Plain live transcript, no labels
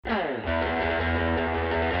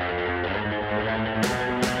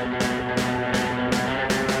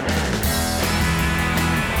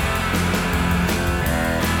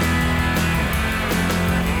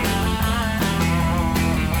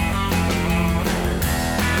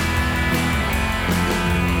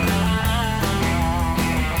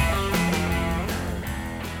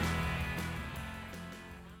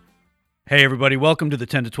Hey, everybody. Welcome to the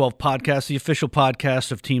 10 to 12 podcast, the official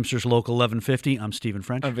podcast of Teamsters Local 1150. I'm Stephen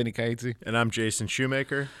French. I'm Vinny Caizzi. And I'm Jason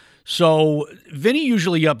Shoemaker. So, Vinny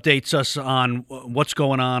usually updates us on what's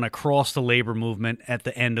going on across the labor movement at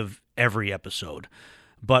the end of every episode.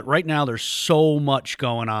 But right now, there's so much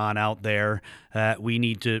going on out there that we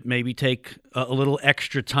need to maybe take a little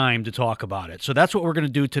extra time to talk about it. So that's what we're going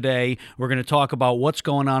to do today. We're going to talk about what's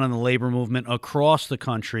going on in the labor movement across the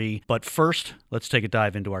country. But first, let's take a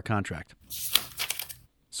dive into our contract.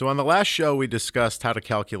 So on the last show, we discussed how to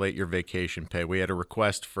calculate your vacation pay. We had a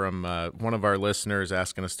request from one of our listeners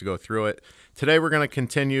asking us to go through it. Today, we're going to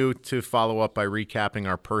continue to follow up by recapping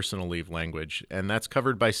our personal leave language, and that's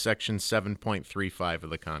covered by Section 7.35 of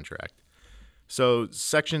the contract. So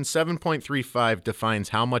Section 7.35 defines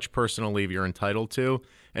how much personal leave you're entitled to,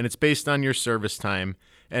 and it's based on your service time,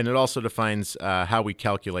 and it also defines how we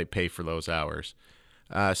calculate pay for those hours.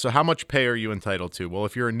 So how much pay are you entitled to? Well,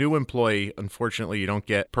 if you're a new employee, unfortunately, you don't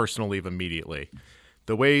get personal leave immediately.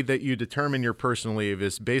 The way that you determine your personal leave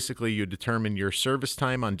is basically you determine your service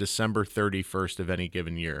time on December 31st of any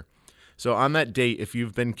given year. So on that date, if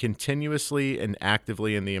you've been continuously and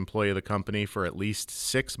actively in the employ of the company for at least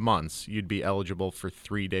 6 months, you'd be eligible for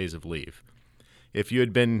 3 days of leave. If you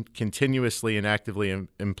had been continuously and actively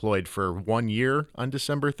employed for 1 year on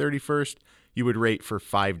December 31st, you would rate for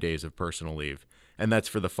 5 days of personal leave. And that's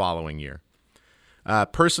for the following year.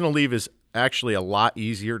 Personal leave is actually a lot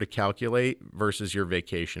easier to calculate versus your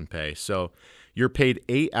vacation pay. So you're paid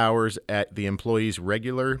 8 hours at the employee's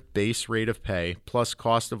regular base rate of pay plus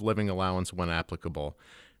cost of living allowance when applicable.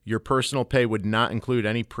 Your personal pay would not include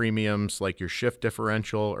any premiums like your shift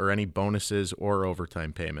differential or any bonuses or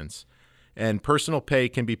overtime payments. And personal pay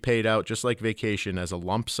can be paid out just like vacation as a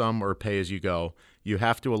lump sum or pay as you go. You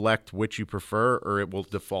have to elect which you prefer or it will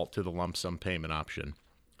default to the lump sum payment option.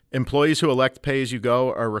 Employees who elect pay as you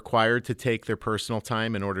go are required to take their personal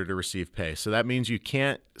time in order to receive pay. So that means you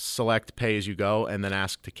can't select pay as you go and then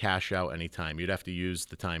ask to cash out any time. You'd have to use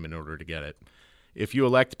the time in order to get it. If you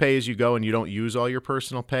elect pay as you go and you don't use all your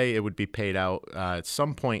personal pay, it would be paid out at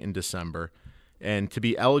some point in December. And to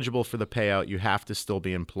be eligible for the payout, you have to still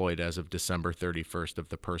be employed as of December 31st of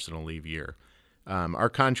the personal leave year. Our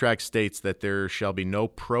contract states that there shall be no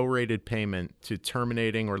prorated payment to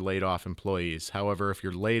terminating or laid off employees. However, if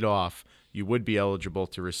you're laid off, you would be eligible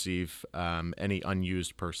to receive any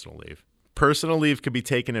unused personal leave. Personal leave could be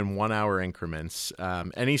taken in 1 hour increments.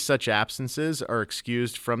 Any such absences are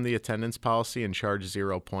excused from the attendance policy and charge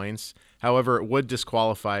 0 points. However, it would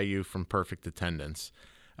disqualify you from perfect attendance.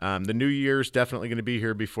 The new year is definitely going to be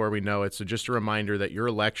here before we know it. So just a reminder that your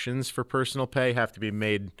elections for personal pay have to be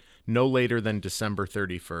made no later than December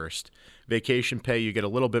 31st. Vacation pay, you get a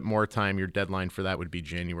little bit more time. Your deadline for that would be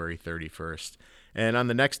January 31st. And on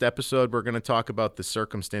the next episode, we're going to talk about the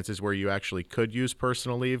circumstances where you actually could use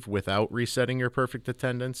personal leave without resetting your perfect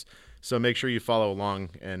attendance. So make sure you follow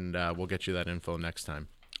along, and we'll get you that info next time.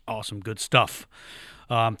 Awesome. Good stuff.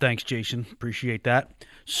 Thanks, Jason. Appreciate that.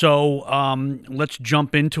 So let's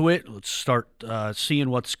jump into it. Let's start seeing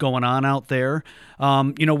what's going on out there.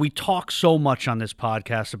 We talk so much on this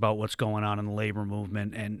podcast about what's going on in the labor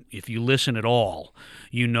movement. And if you listen at all,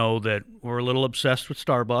 you know that we're a little obsessed with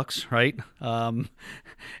Starbucks, right?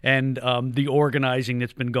 And the organizing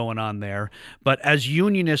that's been going on there. But as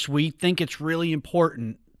unionists, we think it's really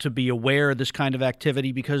important to be aware of this kind of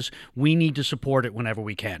activity because we need to support it whenever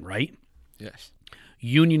we can, right? Yes.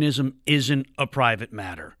 Unionism isn't a private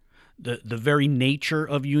matter. The very nature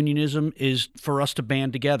of unionism is for us to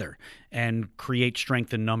band together and create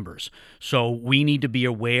strength in numbers. So we need to be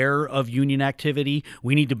aware of union activity.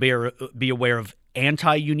 We need to be aware of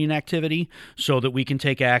anti-union activity so that we can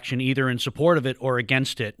take action either in support of it or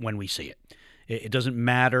against it when we see it. It doesn't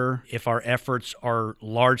matter if our efforts are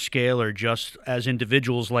large scale or just as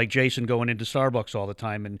individuals like Jason going into Starbucks all the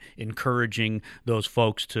time and encouraging those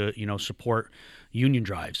folks to, support union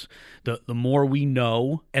drives. The more we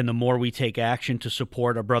know and the more we take action to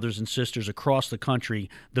support our brothers and sisters across the country,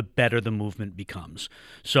 the better the movement becomes.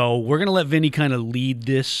 So we're going to let Vinny kind of lead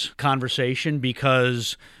this conversation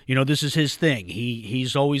because, this is his thing.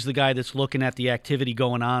 He's always the guy that's looking at the activity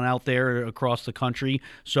going on out there across the country.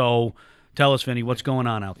 So tell us, Vinny, what's going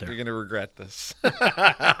on out there? You're going to regret this.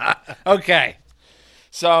 Okay.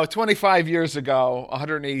 So 25 years ago,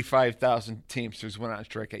 185,000 Teamsters went on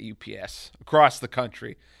strike at UPS across the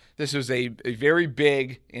country. This was a very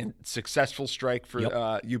big and successful strike for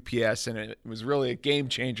UPS, and it was really a game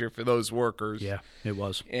changer for those workers. Yeah, it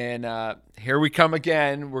was. And here we come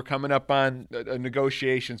again. We're coming up on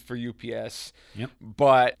negotiations for UPS. Yep.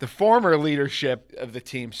 But the former leadership of the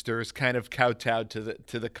Teamsters kind of kowtowed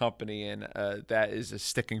to the company, and that is a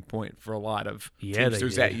sticking point for a lot of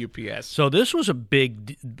Teamsters at UPS. So this was a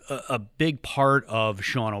big part of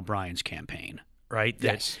Sean O'Brien's campaign. Right?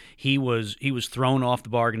 Yes. He was thrown off the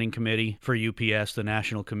bargaining committee for UPS, the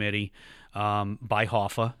national committee, by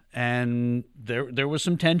Hoffa, and there was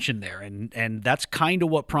some tension there, and that's kind of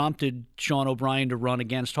what prompted Sean O'Brien to run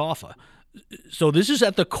against Hoffa. So this is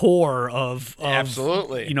at the core of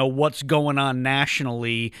absolutely, what's going on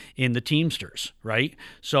nationally in the Teamsters, right?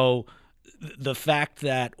 So the fact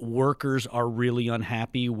that workers are really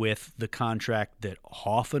unhappy with the contract that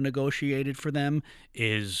Hoffa negotiated for them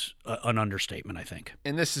is an understatement, I think.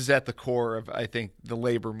 And this is at the core of, I think, the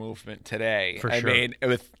labor movement today. For sure. I mean,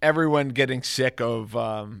 with everyone getting sick of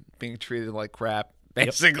being treated like crap,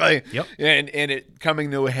 basically. Yep. And it coming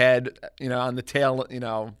to a head, on the tail,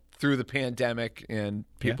 through the pandemic, and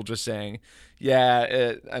people just saying,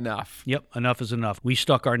 enough. Yep, enough is enough. We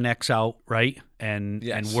stuck our necks out, right, and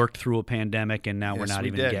worked through a pandemic, and now we're not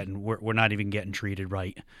even getting treated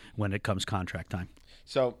right when it comes contract time.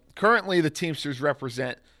 So currently, the Teamsters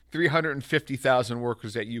represent 350,000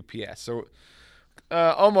 workers at UPS. So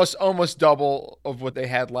almost double of what they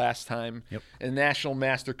had last time. Yep. And National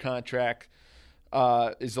Master Contract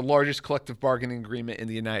is the largest collective bargaining agreement in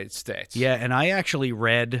the United States. Yeah, and I actually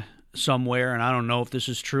read somewhere, and I don't know if this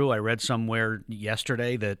is true, I read somewhere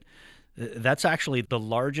yesterday that that's actually the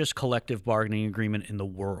largest collective bargaining agreement in the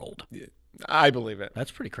world. I believe it.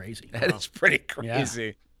 That's pretty crazy. That is pretty crazy.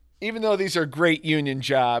 Yeah. Even though these are great union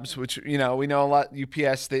jobs, which, we know a lot,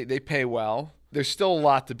 UPS, they pay well, there's still a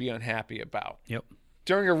lot to be unhappy about. Yep.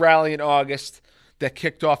 During a rally in August that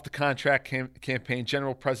kicked off the contract campaign,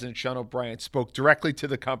 General President Sean O'Brien spoke directly to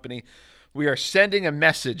the company. We are sending a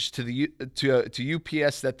message to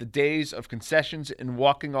UPS that the days of concessions and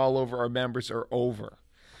walking all over our members are over.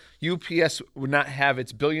 UPS would not have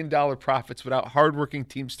its billion-dollar profits without hardworking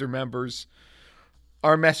Teamster members.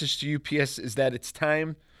 Our message to UPS is that it's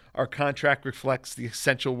time our contract reflects the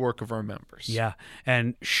essential work of our members. Yeah,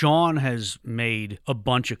 and Sean has made a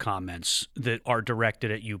bunch of comments that are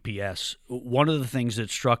directed at UPS. One of the things that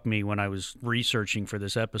struck me when I was researching for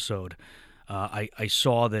this episode, I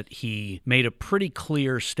saw that he made a pretty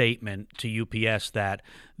clear statement to UPS that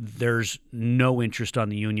there's no interest on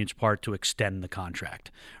the union's part to extend the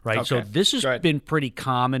contract, right? Okay. So this has been pretty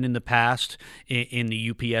common in the past in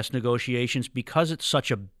the UPS negotiations because it's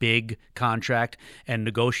such a big contract and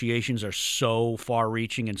negotiations are so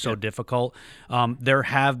far-reaching and so difficult. There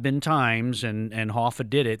have been times, and Hoffa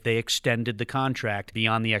did it, they extended the contract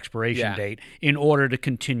beyond the expiration date in order to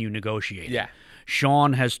continue negotiating. Yeah.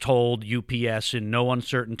 Sean has told UPS in no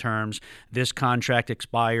uncertain terms this contract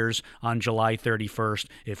expires on July 31st.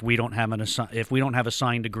 If we don't have a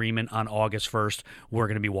signed agreement on August 1st, we're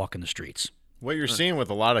going to be walking the streets. What you're seeing with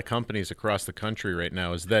a lot of companies across the country right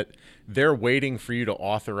now is that they're waiting for you to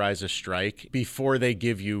authorize a strike before they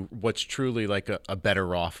give you what's truly like a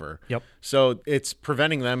better offer. Yep. So it's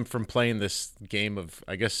preventing them from playing this game of,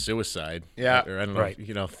 I guess, suicide. Yeah. Or I don't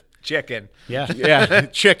know, Chicken. Yeah. Yeah,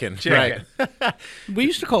 chicken. Right. We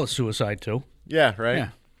used to call it suicide too. Yeah, right.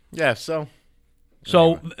 Yeah, so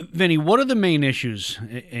Vinny, what are the main issues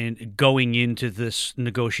in going into this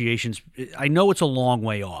negotiations? I know it's a long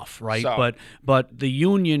way off, right? But the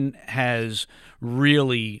union has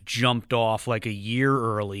really jumped off like a year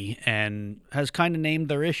early and has kind of named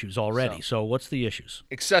their issues already. So what's the issues?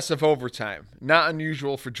 Excessive overtime. Not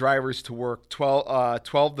unusual for drivers to work 12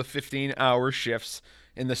 to 15-hour shifts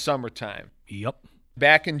in the summertime. Yep.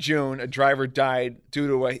 Back in June, a driver died due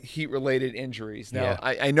to heat-related injuries. Now,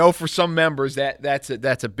 I know for some members that's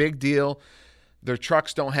a big deal. Their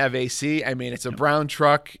trucks don't have AC. I mean, it's a brown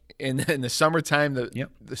truck. In the summertime,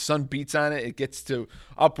 the sun beats on it. It gets to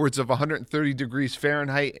upwards of 130 degrees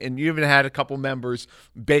Fahrenheit. And you even had a couple members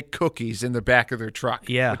bake cookies in the back of their truck,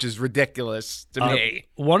 which is ridiculous to me.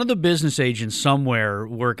 One of the business agents somewhere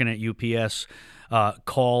working at UPS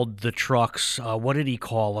called the trucks, what did he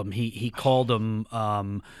call them? He called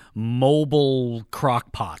them mobile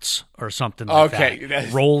crock pots or something like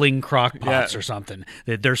that. Rolling crock pots or something.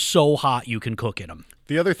 They're so hot you can cook in them.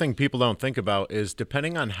 The other thing people don't think about is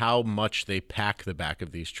depending on how much they pack the back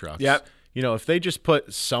of these trucks. Yep. If they just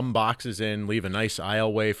put some boxes in, leave a nice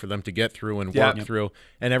aisleway for them to get through and work through,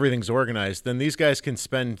 and everything's organized, then these guys can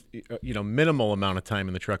spend, minimal amount of time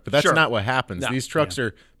in the truck. But that's not what happens. No. These trucks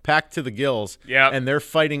are packed to the gills, Yep. and they're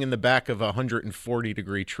fighting in the back of a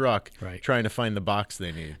 140-degree truck Right. trying to find the box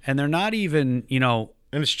they need. And they're not even,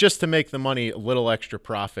 And it's just to make the money a little extra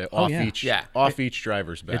profit off yeah. each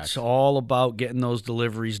driver's back. it's all about getting those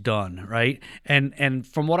deliveries done, right? And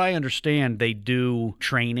from what I understand, they do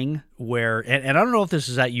training where, and I don't know if this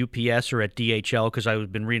is at UPS or at DHL, because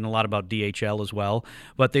I've been reading a lot about DHL as well,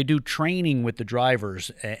 but they do training with the drivers,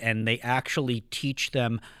 and they actually teach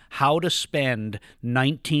them how to spend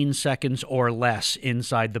 19 seconds or less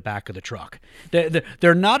inside the back of the truck.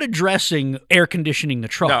 They're not addressing air conditioning the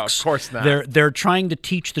trucks. No, of course not. They're trying to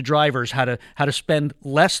teach the drivers how to spend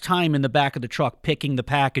less time in the back of the truck picking the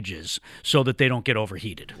packages so that they don't get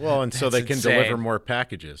overheated. Well, and so they That's can insane. deliver more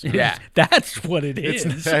packages. Yeah. That's what it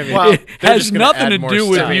is. I mean, Well, it they're has just gonna nothing add to more do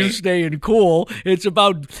with stuff. you staying cool. It's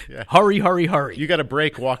about hurry, hurry, hurry. You got to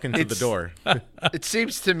break walking to the It's- door. It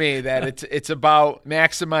seems to me that it's about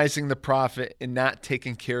maximizing the profit and not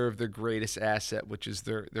taking care of their greatest asset, which is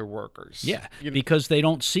their workers. Yeah, because they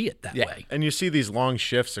don't see it that Yeah. way. And you see these long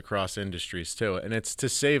shifts across industries too, and it's to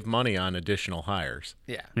save money on additional hires.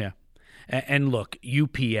 Yeah. Yeah. And look,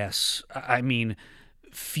 UPS, I mean,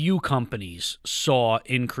 few companies saw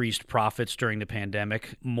increased profits during the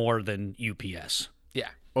pandemic more than UPS. Yeah.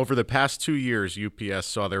 Over the past 2 years, UPS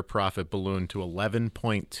saw their profit balloon to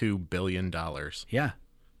 $11.2 billion. Yeah.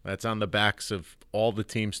 That's on the backs of all the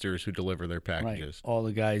Teamsters who deliver their Right. packages. All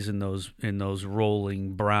the guys in those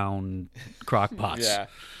rolling brown crock pots. Yeah.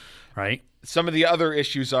 Right? Some of the other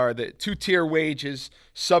issues are that two-tier wages,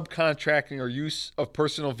 subcontracting or use of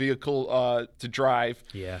personal vehicle to drive,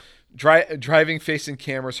 Yeah. driving facing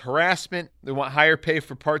cameras, harassment. They want higher pay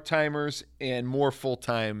for part-timers and more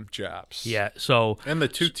full-time jobs. Yeah. So And the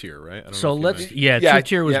 2-tier, right? I don't So know if you let's, mentioned- Yeah,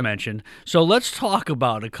 two-tier was yep. mentioned. So let's talk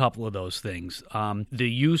about a couple of those things. The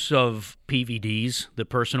use of PVDs, the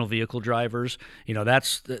personal vehicle drivers,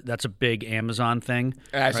 that's a big Amazon thing.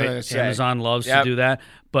 That's what I was gonna say. Amazon loves Yep. to do that.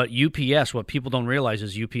 But UPS, what people don't realize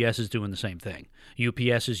is UPS is doing the same thing.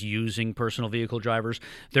 UPS is using personal vehicle drivers.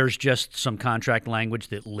 There's just some contract language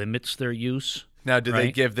that limits their use. Now, do they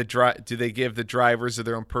Right. give the drivers of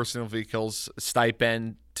their own personal vehicles a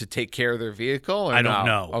stipend to take care of their vehicle? Or I don't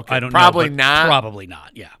no? know. Okay. I don't Probably know. not. Probably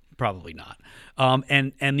not. Yeah, probably not.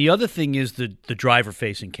 And the other thing is the driver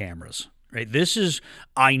facing cameras. Right. This is,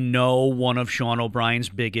 I know, one of Sean O'Brien's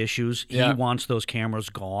big issues. He Yeah. wants those cameras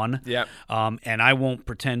gone. Yep. And I won't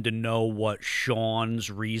pretend to know what Sean's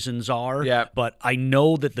reasons are. Yep. But I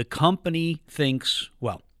know that the company thinks,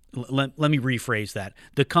 well, let me rephrase that.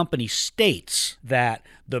 The company states that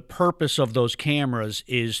the purpose of those cameras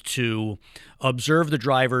is to observe the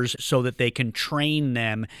drivers so that they can train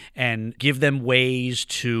them and give them ways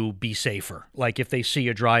to be safer. Like if they see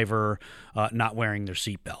a driver not wearing their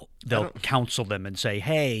seatbelt, they'll counsel them and say,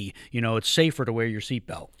 hey, it's safer to wear your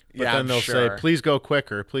seatbelt. But Yeah, then I'm they'll sure. say, please go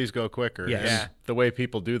quicker, please go quicker. Yes. And Yeah. the way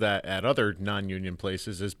people do that at other non-union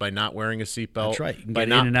places is by not wearing a seatbelt. That's right. You can by get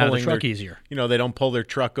not in and out of the pulling truck their- easier. They don't pull their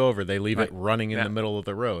truck over. They leave Right. it running in Yeah. the middle of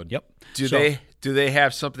the road. Yep. Do So- they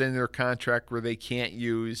have something in their contract where they can't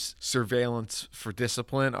use surveillance for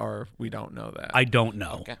discipline, or we don't know that? I don't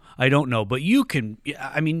know. Okay. I don't know, but you can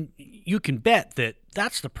bet that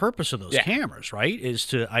that's the purpose of those Yeah. cameras, right? Is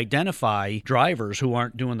to identify drivers who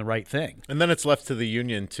aren't doing the right thing. And then it's left to the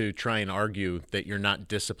union to try and argue that you're not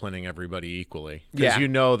disciplining everybody equally. Because Yeah. you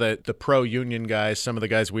know that the pro-union guys, some of the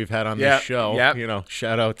guys we've had on Yep, this show, yep.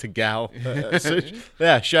 Shout out to Gal.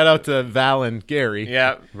 Shout out to Val and Gary.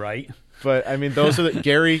 Yeah. Right? But, I mean, those are the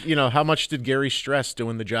Gary, how much did Gary stress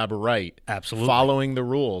doing the job right? Absolutely. Following the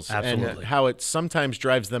rules. Absolutely. And how it sometimes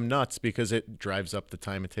drives them nuts because it drives up the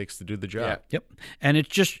time it takes to do the job. Yeah. Yep. And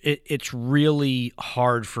it's really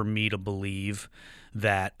hard for me to believe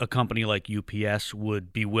that a company like UPS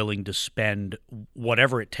would be willing to spend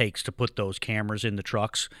whatever it takes to put those cameras in the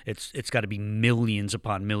trucks. It's got to be millions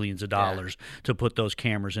upon millions of dollars to put those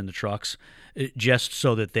cameras in the trucks, just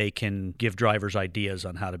so that they can give drivers ideas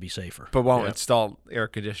on how to be safer. But won't install air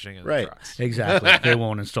conditioning in the Right. trucks. Exactly. They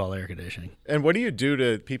won't install air conditioning. And what do you do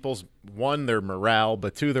to people's, one, their morale,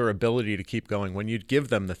 but two, their ability to keep going when you give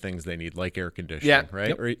them the things they need, like air conditioning, Yeah.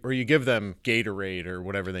 right? Yep. Or you give them Gatorade or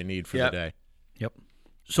whatever they need for Yep. the day. Yep.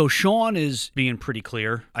 So Sean is being pretty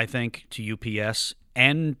clear, I think, to UPS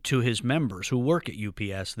and to his members who work at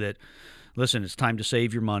UPS that, listen, it's time to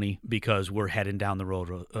save your money because we're heading down the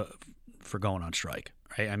road for going on strike.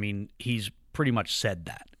 Right? I mean, he's pretty much said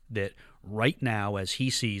that right now, as he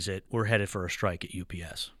sees it, we're headed for a strike at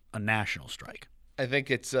UPS, a national strike. I think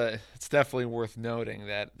it's definitely worth noting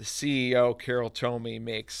that the CEO, Carol Tomey,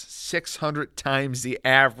 makes 600 times the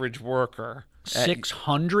average worker.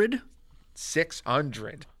 600?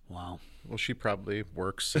 600. Wow. Well, she probably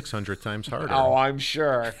works 600 times harder. Oh, I'm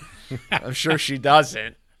sure. I'm sure she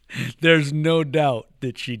doesn't. There's no doubt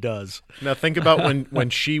that she does. Now think about when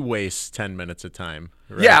she wastes 10 minutes of time.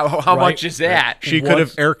 Right? Yeah, how Right. much is that? She could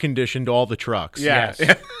have air conditioned all the trucks. Yeah.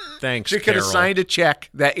 Thanks, She could have Carol. signed a check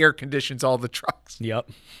that air conditions all the trucks.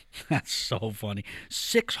 Yep. That's so funny.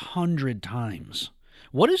 600 times.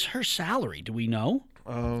 What is her salary? Do we know?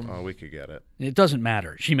 Oh, we could get it. It doesn't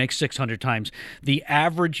matter. She makes 600 times. The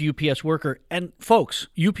average UPS worker, and folks,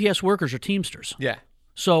 UPS workers are Teamsters. Yeah.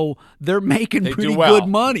 So they're making They do pretty well. good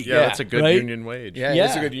money. Yeah, that's a good right? union wage. Yeah, Yeah,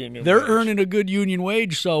 it's a good union they're wage. earning a good union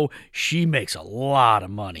wage, so she makes a lot of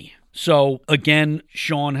money. So again,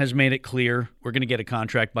 Sean has made it clear we're going to get a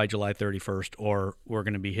contract by July 31st, or we're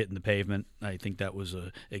going to be hitting the pavement. I think that was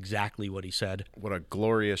exactly what he said. What a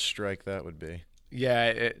glorious strike that would be. Yeah,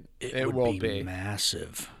 it would will be be.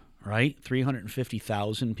 massive, right?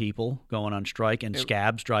 350,000 people going on strike and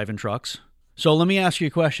scabs driving trucks. So let me ask you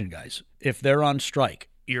a question, guys. If they're on strike,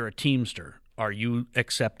 you're a Teamster. Are you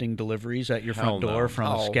accepting deliveries at your Hell front door no. from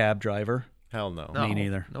a No. scab driver? Hell no. No, Me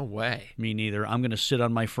neither. No way. Me neither. I'm going to sit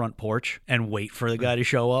on my front porch and wait for the guy to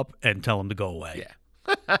show up and tell him to go away.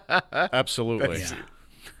 Yeah. Absolutely.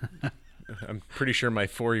 I'm pretty sure my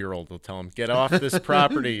 4-year-old will tell him, "Get off this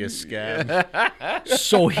property, you scab."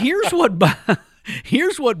 So here's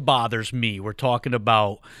what bothers me. We're talking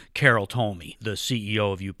about Carol Tomey, the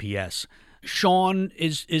CEO of UPS. Sean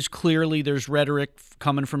is clearly, there's rhetoric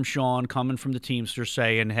coming from Sean, coming from the Teamsters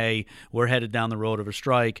saying, hey, we're headed down the road of a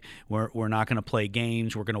strike. We're not going to play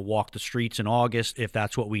games. We're going to walk the streets in August if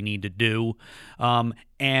that's what we need to do.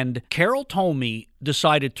 And Carol Tomey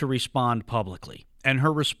decided to respond publicly. And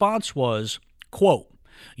her response was, quote,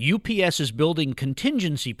 UPS is building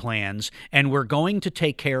contingency plans, and we're going to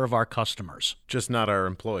take care of our customers. Just not our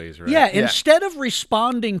employees, right? Yeah, instead of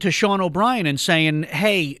responding to Sean O'Brien and saying,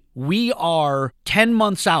 hey, we are 10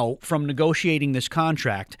 months out from negotiating this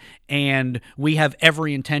contract, and we have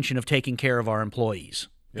every intention of taking care of our employees.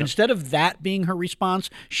 Yep. Instead of that being her response,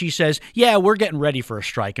 she says, yeah, we're getting ready for a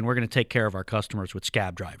strike, and we're going to take care of our customers with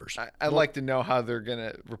scab drivers. I'd like to know how they're going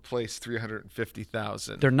to replace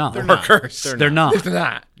 350,000 They're not. workers. They're not. They're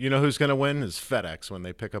not. You know who's going to win is FedEx when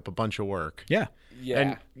they pick up a bunch of work. Yeah. Yeah.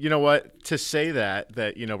 And you know what? To say that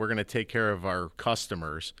we're going to take care of our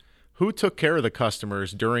customers. Who took care of the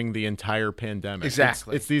customers during the entire pandemic?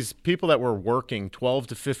 Exactly. It's these people that were working 12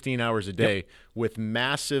 to 15 hours a day with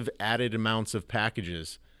massive added amounts of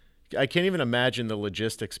packages. I can't even imagine the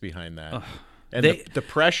logistics behind that. And the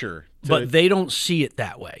pressure. But they don't see it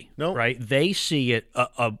that way, No. right? They see it,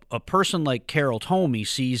 a person like Carol Tomey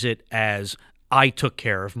sees it as, I took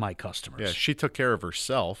care of my customers. Yeah, she took care of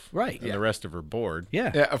herself. Right. And the rest of her board. Yeah.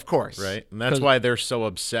 Yeah, of course. Right. And that's why they're so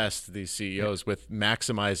obsessed, these CEOs, with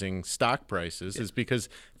maximizing stock prices, is because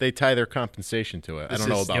they tie their compensation to it. I don't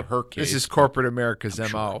know about her case. This is corporate America's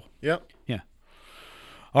MO. Yep. Yeah.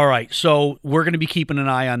 All right, so we're going to be keeping an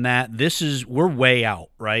eye on that. We're way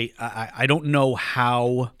out, right? I don't know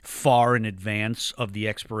how far in advance of the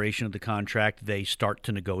expiration of the contract they start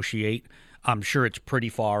to negotiate. I'm sure it's pretty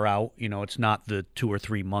far out. You know, it's not the 2 or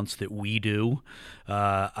 3 months that we do.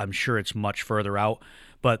 I'm sure it's much further out.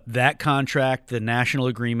 But that contract, the national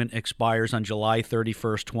agreement, expires on July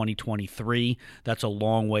 31st, 2023. That's a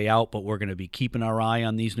long way out, but we're going to be keeping our eye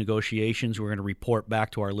on these negotiations. We're going to report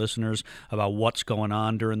back to our listeners about what's going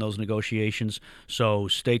on during those negotiations. So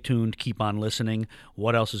stay tuned. Keep on listening.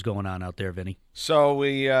 What else is going on out there, Vinny? So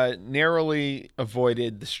we narrowly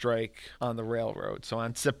avoided the strike on the railroad. So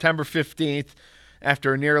on September 15th,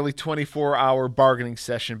 after a nearly 24-hour bargaining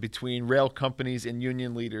session between rail companies and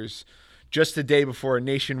union leaders, just a day before a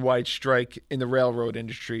nationwide strike in the railroad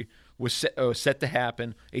industry was set to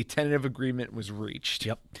happen, a tentative agreement was reached.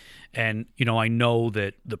 Yep. And, you know, I know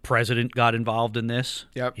that the president got involved in this.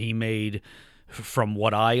 Yep. He made, from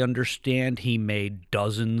what I understand, he made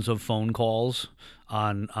dozens of phone calls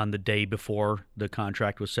on the day before the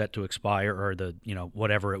contract was set to expire, or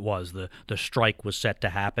whatever it was, the strike was set to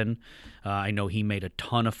happen. I know he made a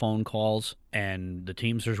ton of phone calls, and the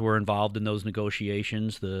Teamsters were involved in those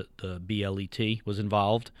negotiations. The BLET was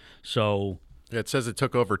involved. So it says it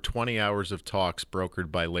took over 20 hours of talks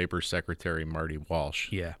brokered by Labor Secretary Marty Walsh.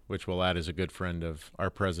 Yeah. Which we'll add is a good friend of our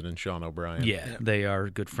president, Sean O'Brien. Yeah, they are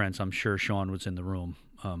good friends. I'm sure Sean was in the room.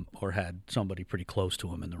 Or had somebody pretty close to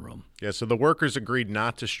him in the room. Yeah, so the workers agreed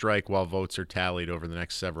not to strike while votes are tallied over the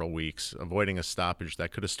next several weeks, avoiding a stoppage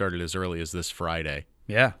that could have started as early as this Friday.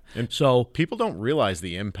 Yeah. And so people don't realize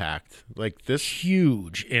the impact. Like this,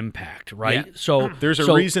 huge impact, right? Yeah. So there's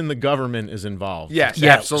a reason the government is involved. Yes,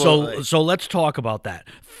 yeah, absolutely. So let's talk about that.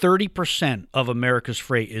 30% of America's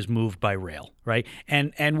freight is moved by rail, right?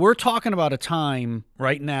 And we're talking about a time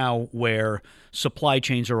right now where supply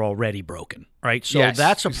chains are already broken, right? So Yes,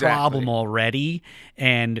 that's a exactly. problem already.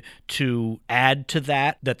 And to add to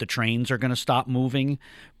that the trains are going to stop moving,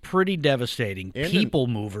 pretty devastating. And People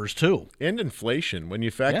movers too. And inflation. When you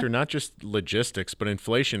factor Yeah. not just logistics, but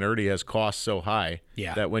inflation already has costs so high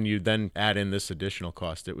that when you then add in this additional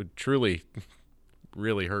cost, it would truly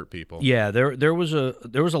really hurt people. Yeah, there was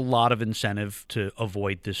a lot of incentive to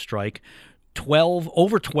avoid this strike.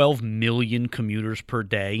 Over 12 million commuters per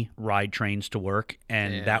day ride trains to work,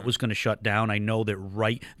 and that was going to shut down. I know that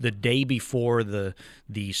right the day before the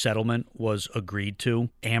settlement was agreed to,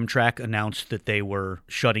 Amtrak announced that they were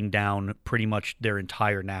shutting down pretty much their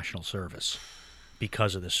entire national service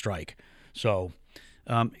because of the strike. So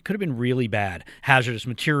it could have been really bad. Hazardous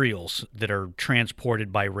materials that are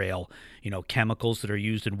transported by rail, chemicals that are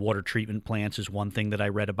used in water treatment plants is one thing that I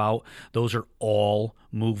read about. Those are all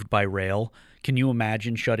moved by rail. Can you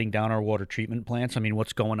imagine shutting down our water treatment plants? I mean,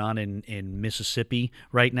 what's going on in Mississippi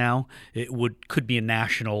right now? It could be a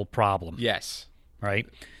national problem, Yes. right?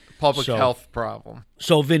 Public health problem.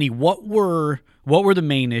 So, Vinny, what were the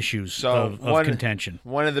main issues of contention?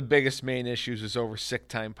 One of the biggest main issues is over sick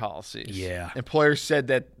time policies. Yeah. Employers said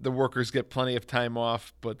that the workers get plenty of time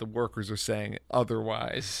off, but the workers are saying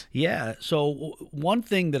otherwise. Yeah. So one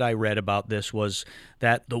thing that I read about this was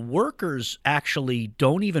that the workers actually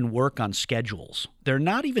don't even work on schedules. They're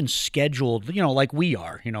not even scheduled, like we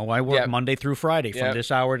are. I work Monday through Friday from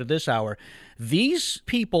this hour to this hour. These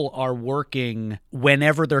people are working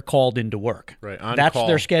whenever they're called into work. Right. That's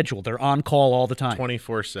their schedule. They're on call all the time.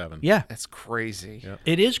 24/7. Yeah. That's crazy. Yep.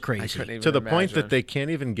 It is I crazy. couldn't even To the point imagine. that they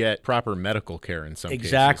can't even get proper medical care in some cases.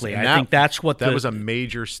 Exactly. And I think that's what that was a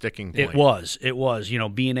major sticking point. It was,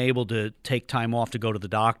 being able to take time off to go to the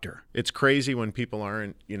doctor. It's crazy when people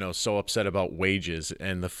aren't, so upset about wages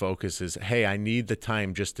and the focus is, hey, I need the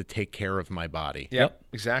time just to take care of my body. Yep,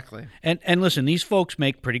 exactly. And listen, these folks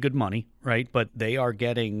make pretty good money, right? But they are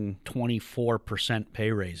getting 24%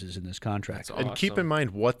 pay raises in this contract. That's And keep in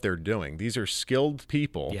mind what they're doing. These are skilled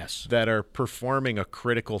people that are performing a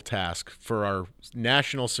critical task for our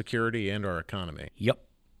national security and our economy. Yep.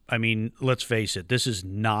 I mean, let's face it, this is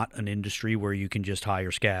not an industry where you can just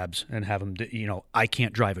hire scabs and have them, I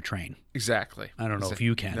can't drive a train. Exactly. I don't know if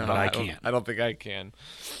you can, but I can't. I don't think I can.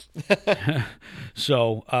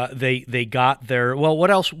 So they got their, well,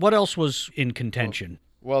 what else was in contention?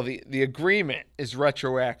 Well, the agreement is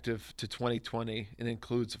retroactive to 2020 and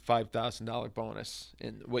includes a $5,000 bonus.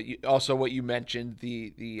 And what you mentioned,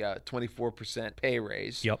 the 24% pay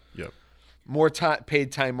raise. Yep. More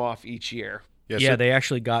paid time off each year. Yeah, they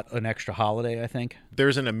actually got an extra holiday, I think.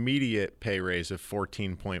 There's an immediate pay raise of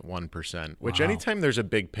 14.1%, which anytime there's a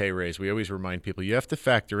big pay raise, we always remind people you have to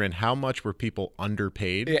factor in how much were people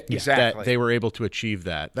underpaid exactly. that they were able to achieve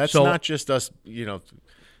that. That's not just us,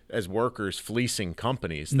 as workers fleecing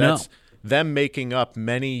companies. That's them making up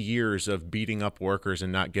many years of beating up workers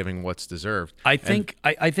and not giving what's deserved. I think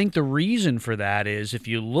the reason for that is if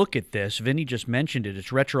you look at this, Vinny just mentioned it,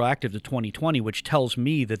 it's retroactive to 2020, which tells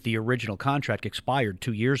me that the original contract expired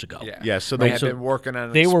 2 years ago. Yeah, so they had been working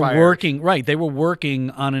on it. They were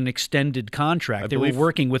working on an extended contract. They were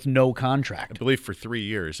working with no contract. I believe for 3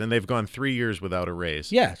 years, and they've gone 3 years without a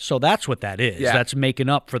raise. Yeah, so that's what that is. Yeah. That's making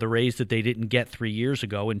up for the raise that they didn't get 3 years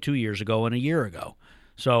ago and 2 years ago and a year ago.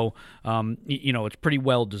 So, it's pretty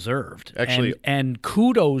well deserved. Actually, and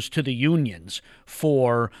kudos to the unions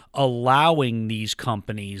for allowing these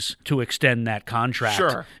companies to extend that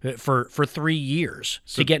contract for 3 years,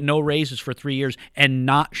 to get no raises for 3 years and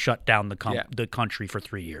not shut down the country for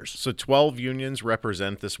 3 years. So 12 unions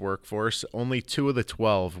represent this workforce. Only 2 of the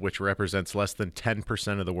 12, which represents less than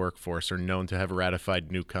 10% of the workforce, are known to have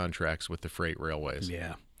ratified new contracts with the freight railways.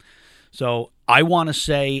 Yeah. So I want to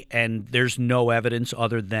say, and there's no evidence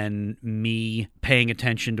other than me paying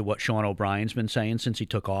attention to what Sean O'Brien's been saying since he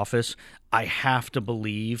took office, I have to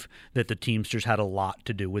believe that the Teamsters had a lot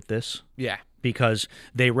to do with this. Yeah. Because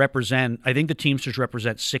I think the Teamsters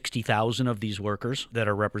represent 60,000 of these workers that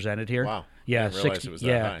are represented here. Wow. Yeah, didn't realize it was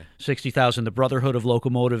that high. 60,000. The Brotherhood of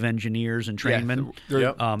Locomotive Engineers and Trainmen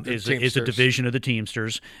is a division of the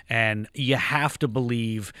Teamsters, and you have to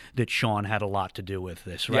believe that Sean had a lot to do with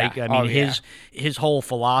this, right? Yeah. I mean, his whole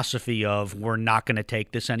philosophy of we're not going to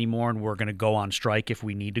take this anymore and we're going to go on strike if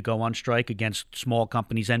we need to go on strike against small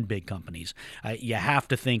companies and big companies. You have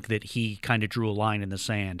to think that he kind of drew a line in the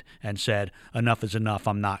sand and said, enough is enough.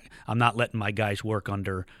 I'm not letting my guys work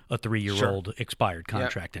under a 3-year-old expired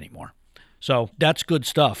contract anymore. So that's good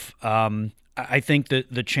stuff. I think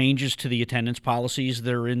that the changes to the attendance policies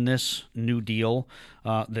that are in this new deal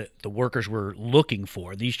that the workers were looking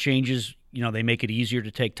for, these changes, they make it easier to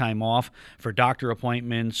take time off for doctor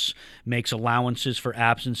appointments, makes allowances for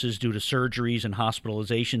absences due to surgeries and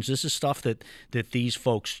hospitalizations. This is stuff that these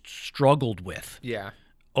folks struggled with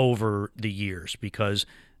over the years because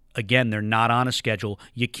 – again, they're not on a schedule.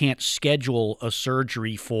 You can't schedule a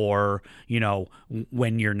surgery for,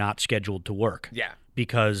 when you're not scheduled to work. Yeah.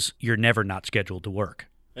 Because you're never not scheduled to work.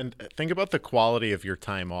 And think about the quality of your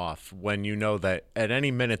time off when you know that at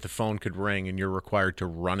any minute the phone could ring and you're required to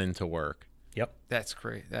run into work. Yep. That's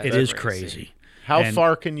crazy. It is crazy. How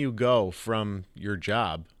far can you go from your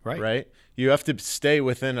job, right? You have to stay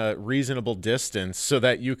within a reasonable distance so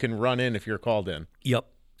that you can run in if you're called in. Yep.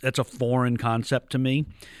 That's a foreign concept to me,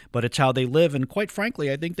 but it's how they live. And quite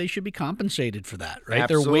frankly, I think they should be compensated for that, right?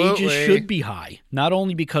 Absolutely. Their wages should be high, not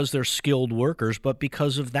only because they're skilled workers, but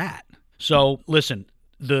because of that. So listen,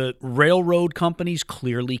 the railroad companies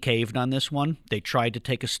clearly caved on this one. They tried to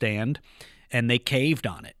take a stand, and they caved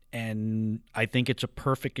on it. And I think it's a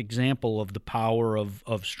perfect example of the power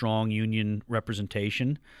of strong union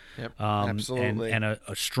representation. Yep, absolutely. And a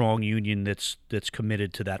strong union that's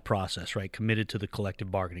committed to that process, right? Committed to the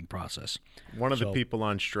collective bargaining process. One of the people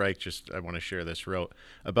on strike, I want to share this, wrote,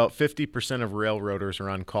 about 50% of railroaders are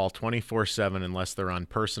on call 24/7 unless they're on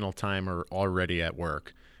personal time or already at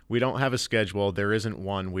work. We don't have a schedule. There isn't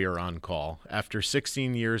one. We are on call. After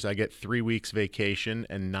 16 years, I get 3 weeks vacation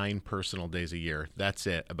and 9 personal days a year. That's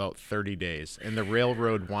it, about 30 days. And the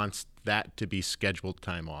railroad wants that to be scheduled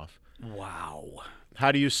time off. Wow.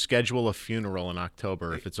 How do you schedule a funeral in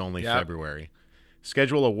October if it's only February?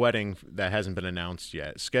 Schedule a wedding that hasn't been announced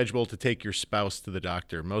yet. Schedule to take your spouse to the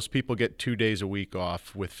doctor. Most people get 2 days a week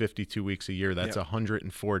off with 52 weeks a year. That's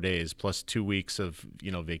 104 days plus 2 weeks of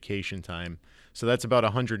vacation time. So that's about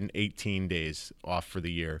 118 days off for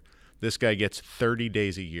the year. This guy gets 30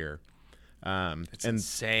 days a year. It's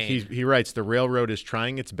insane. He writes, the railroad is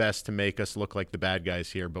trying its best to make us look like the bad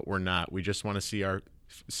guys here, but we're not. We just want to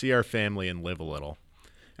see our family and live a little.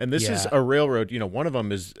 And this is a railroad. One of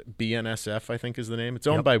them is BNSF, I think is the name. It's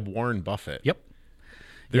owned by Warren Buffett. Yep.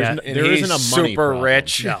 There isn't a money super problem.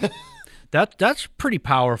 rich. No. That's pretty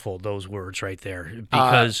powerful, those words right there,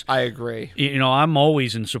 because I agree. I'm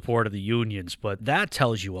always in support of the unions, but that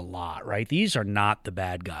tells you a lot, right? These are not the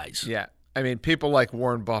bad guys. Yeah. I mean, people like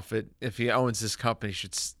Warren Buffett, if he owns this company,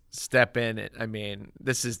 should step in. I mean,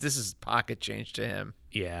 this is pocket change to him.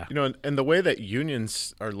 Yeah. And the way that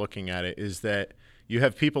unions are looking at it is that you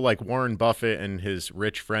have people like Warren Buffett and his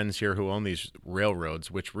rich friends here who own these railroads,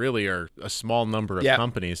 which really are a small number of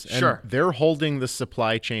companies. And they're holding the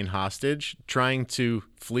supply chain hostage, trying to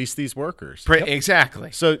fleece these workers. Exactly.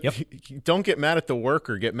 So don't get mad at the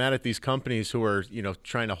worker. Get mad at these companies who are,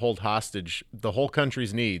 trying to hold hostage the whole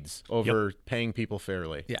country's needs over paying people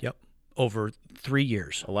fairly. Yeah. Yep. Over 3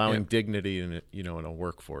 years. Allowing dignity in a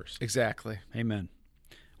workforce. Exactly. Amen.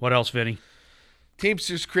 What else, Vinny?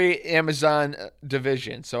 Teamsters create Amazon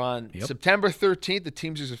division. So on September 13th, the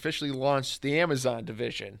Teamsters officially launched the Amazon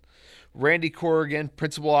division. Randy Corrigan,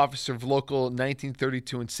 principal officer of Local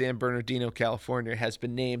 1932 in San Bernardino, California, has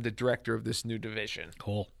been named the director of this new division.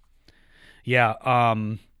 Cool. Yeah,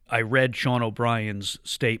 I read Sean O'Brien's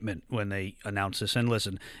statement when they announced this, and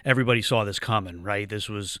listen, everybody saw this coming, right? This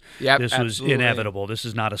was inevitable. This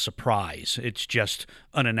is not a surprise. It's just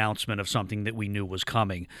an announcement of something that we knew was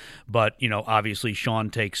coming. But obviously, Sean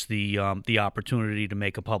takes the opportunity to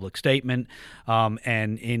make a public statement,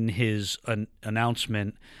 and in his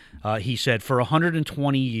announcement, he said, "For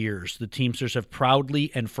 120 years, the Teamsters have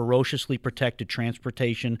proudly and ferociously protected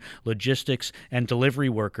transportation, logistics, and delivery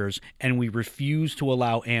workers, and we refuse to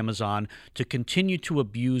allow Amazon to continue to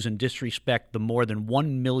abuse and disrespect the more than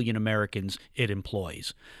 1 million Americans it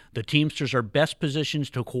employs. The Teamsters are best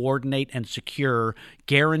positioned to coordinate and secure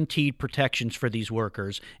guaranteed protections for these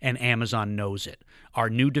workers, and Amazon knows it. Our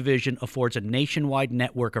new division affords a nationwide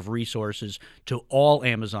network of resources to all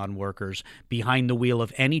Amazon workers behind the wheel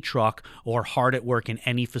of any truck or hard at work in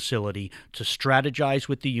any facility to strategize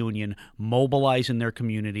with the union, mobilize in their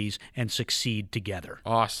communities, and succeed together."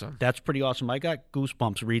 Awesome. That's pretty awesome. I got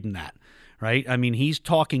goosebumps reading that. right? I mean, he's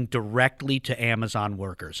talking directly to Amazon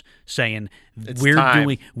workers, saying It's we're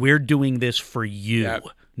time. doing this for you, Yep.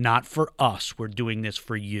 not for us. We're doing this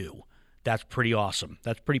for you. That's pretty awesome.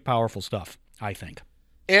 That's pretty powerful stuff, I think.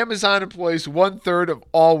 Amazon employs 1/3 of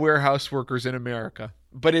all warehouse workers in America,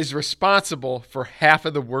 but is responsible for half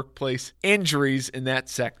of the workplace injuries in that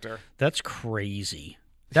sector. That's crazy.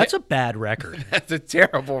 That's a bad record. That's a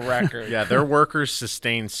terrible record. Yeah, their workers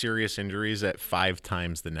sustain serious injuries at 5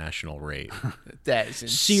 times the national rate. That is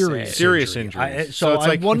insane. Serious injuries. So it's I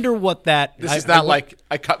like- wonder what that. This is not like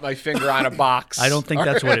I cut my finger on a box. I don't think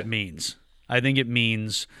that's what it means. I think it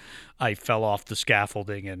means I fell off the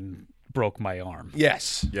scaffolding and broke my arm.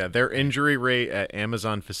 Yes. Yeah, their injury rate at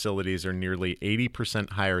Amazon facilities are nearly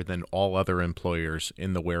 80% higher than all other employers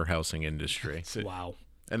in the warehousing industry. Wow.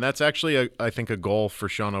 And that's actually, I think, a goal for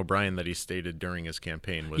Sean O'Brien that he stated during his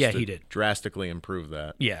campaign was Yeah, to he did. drastically improve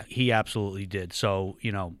that. Yeah, he absolutely did. So,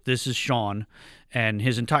 this is Sean and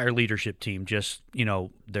his entire leadership team just,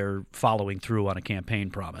 they're following through on a campaign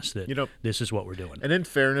promise that this is what we're doing. And in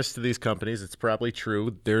fairness to these companies, it's probably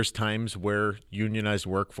true. There's times where unionized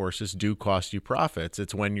workforces do cost you profits.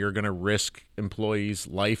 It's when you're going to risk employees'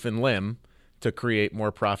 life and limb to create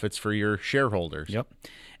more profits for your shareholders. Yep.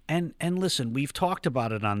 And listen, we've talked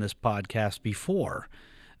about it on this podcast before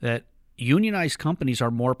that unionized companies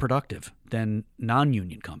are more productive than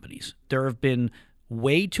non-union companies. There have been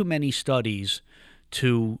way too many studies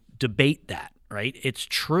to debate that, right? It's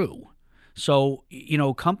true. So,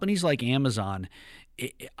 companies like Amazon,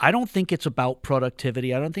 I don't think it's about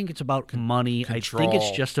productivity. I don't think it's about money. Control. I think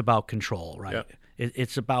it's just about control, right? Yep.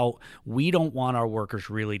 It's about we don't want our workers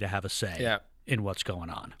really to have a say. Yeah. In what's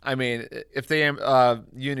going on. I mean, if they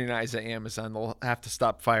unionize at Amazon, they'll have to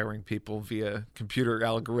stop firing people via computer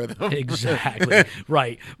algorithm. Exactly.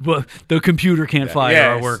 Right. But the computer can't fire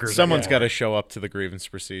our Yes. workers. Someone's got to show up to the grievance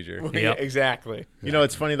procedure. Yep. Exactly.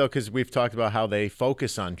 It's funny, though, because we've talked about how they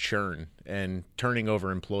focus on churn and turning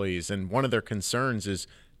over employees. And one of their concerns is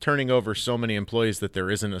turning over so many employees that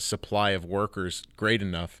there isn't a supply of workers great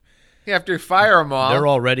enough. After you fire them all, They're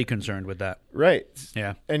already concerned with that. Right.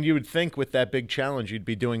 Yeah. And you would think with that big challenge, you'd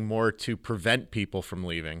be doing more to prevent people from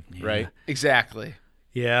leaving, right? exactly.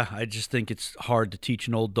 Yeah, I just think it's hard to teach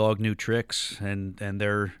an old dog new tricks, and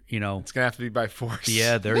they're It's gonna have to be by force.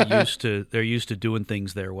 yeah they're used to doing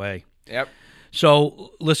things their way. Yep.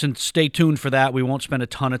 So listen, stay tuned for that. We won't spend a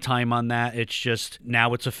ton of time on that. It's just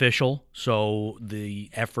now it's official. So the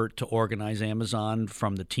effort to organize Amazon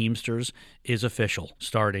from the Teamsters is official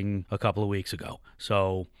starting a couple of weeks ago.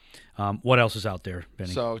 So what else is out there,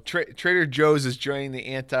 Benny? So Trader Joe's is joining the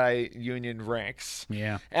anti-union ranks.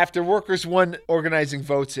 Yeah. After workers won organizing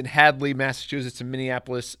votes in Hadley, Massachusetts, and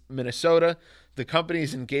Minneapolis, Minnesota, the company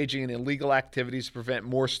is engaging in illegal activities to prevent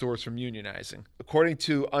more stores from unionizing. According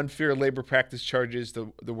to unfair labor practice charges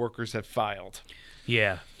the workers have filed.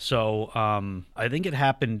 Yeah. So I think it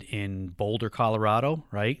happened in Boulder, Colorado,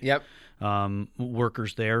 right? Yep.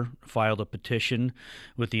 Workers there filed a petition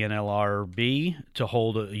with the NLRB to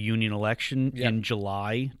hold a union election in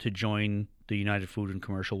July to join the United Food and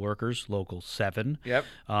Commercial Workers, Local 7. Yep.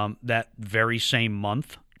 That very same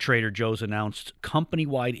month, Trader Joe's announced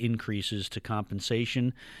company-wide increases to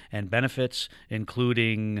compensation and benefits,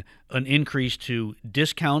 including an increase to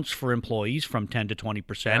discounts for employees from 10 to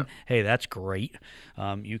 20%. Yeah. Hey, that's great.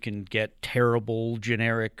 You can get terrible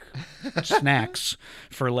generic snacks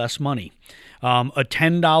for less money. A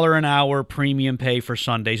 $10 an hour premium pay for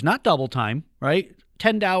Sundays, not double time, right?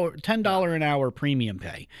 $10 an hour premium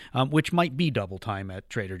pay, which might be double time at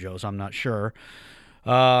Trader Joe's. I'm not sure.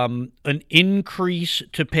 An increase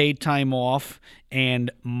to paid time off and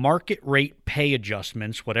market rate pay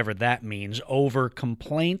adjustments, whatever that means, over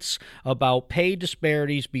complaints about pay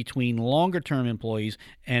disparities between longer-term employees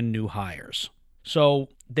and new hires. So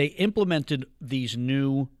they implemented these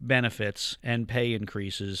new benefits and pay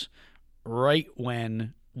increases right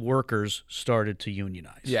when workers started to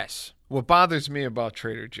unionize. Yes. What bothers me about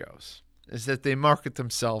Trader Joe's is that they market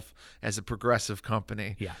themselves as a progressive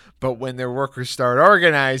company. Yeah. But when their workers start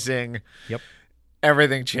organizing,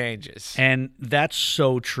 everything changes. And that's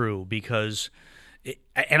so true because,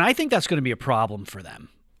 and I think that's going to be a problem for them.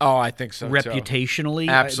 Oh, I think so, reputationally.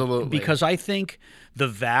 too. Absolutely. Because I think the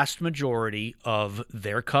vast majority of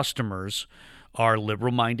their customers are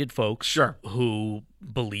liberal-minded folks who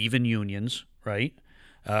believe in unions, right?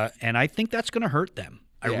 And I think that's going to hurt them.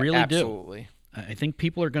 I really absolutely. do. I think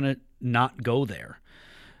people are going to not go there.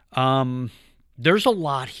 There's a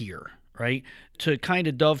lot here, right? To kind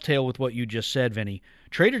of dovetail with what you just said, Vinny,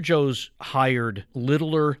 Trader Joe's hired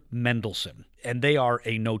Littler Mendelson. and they are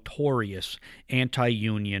a notorious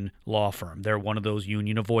anti-union law firm. They're one of those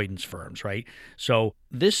union avoidance firms, right? So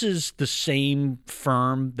this is the same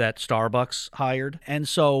firm that Starbucks hired. And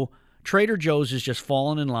so Trader Joe's is just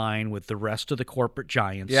falling in line with the rest of the corporate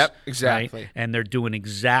giants. Yep, exactly. Right? And they're doing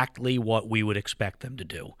exactly what we would expect them to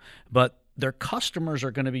do. But their customers are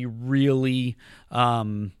going to be really, they're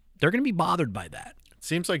going to be bothered by that.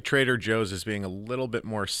 Seems like Trader Joe's is being a little bit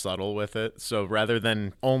more subtle with it. So rather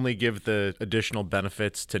than only give the additional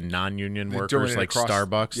benefits to non-union workers like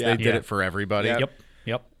Starbucks, they did it for everybody.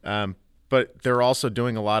 Yep. But they're also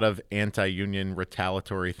doing a lot of anti-union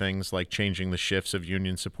retaliatory things like changing the shifts of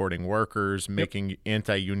union-supporting workers, making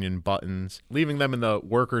anti-union buttons, leaving them in the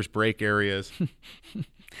workers' break areas.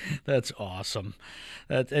 That's awesome.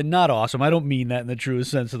 And not awesome. I don't mean that in the truest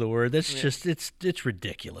sense of the word. That's just, it's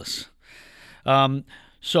ridiculous.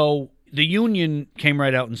 So the union came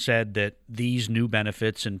right out and said that these new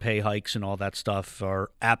benefits and pay hikes and all that stuff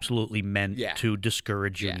are absolutely meant to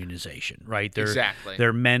discourage unionization, right?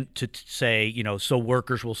 They're meant to say, so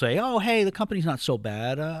workers will say, oh, hey, the company's not so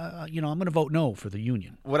bad. I'm going to vote no for the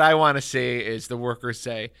union. What I want to see is the workers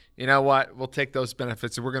say, you know what, we'll take those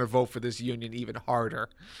benefits and we're going to vote for this union even harder.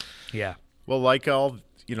 Yeah. Well, like all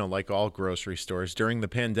grocery stores, during the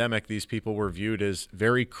pandemic, these people were viewed as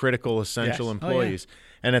very critical, essential employees. Oh, yeah.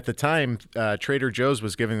 And at the time, Trader Joe's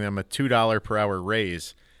was giving them a $2 per hour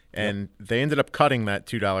raise. And they ended up cutting that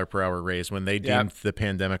 $2 per hour raise when they deemed the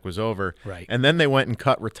pandemic was over. Right. And then they went and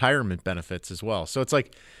cut retirement benefits as well. So it's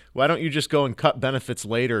like, why don't you just go and cut benefits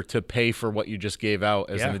later to pay for what you just gave out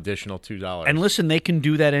as an additional $2? And listen, they can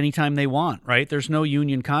do that anytime they want, right? There's no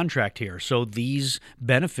union contract here. So these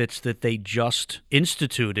benefits that they just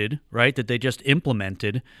instituted, right, that they just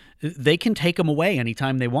implemented, they can take them away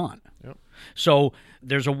anytime they want. Yep. So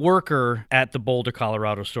there's a worker at the Boulder,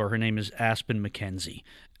 Colorado store. Her name is Aspen McKenzie.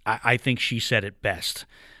 I think she said it best.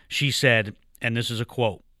 She said, and this is a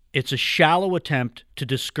quote, "It's a shallow attempt to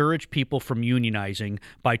discourage people from unionizing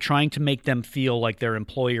by trying to make them feel like their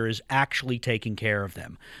employer is actually taking care of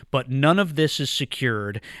them. But none of this is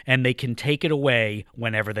secured, and they can take it away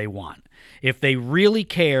whenever they want. If they really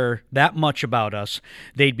care that much about us,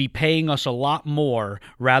 they'd be paying us a lot more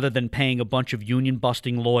rather than paying a bunch of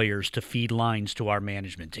union-busting lawyers to feed lines to our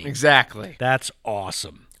management team." Exactly. That's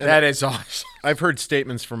awesome. That is awesome. I've heard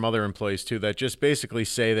statements from other employees, too, that just basically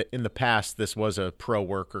say that in the past, this was a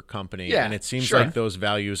pro-worker company. Yeah, and it seems like those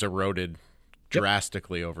values eroded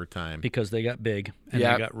drastically over time. Because they got big, and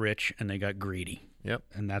they got rich, and they got greedy. Yep.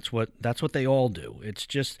 And that's what they all do. It's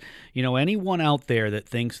just, anyone out there that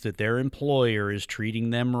thinks that their employer is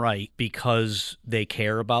treating them right because they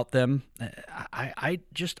care about them, I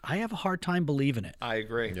have a hard time believing it. I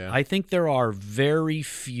agree. Yeah. I think there are very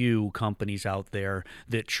few companies out there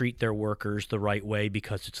that treat their workers the right way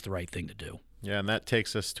because it's the right thing to do. Yeah, and that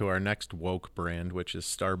takes us to our next woke brand, which is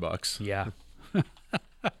Starbucks. Yeah.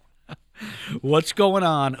 What's going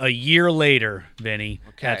on a year later, Vinny,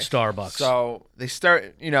 at Starbucks? So they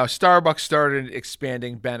Starbucks started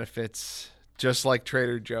expanding benefits just like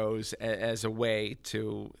Trader Joe's as a way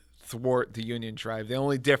to thwart the union drive. The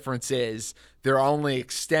only difference is they're only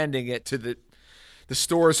extending it to the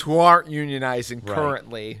stores who aren't unionizing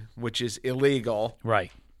currently, which is illegal.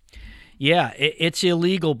 Right. Yeah, it's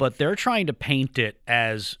illegal, but they're trying to paint it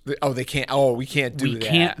as they can't. Oh, we can't do that. We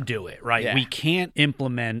can't do it, right? Yeah. We can't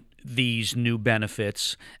implement these new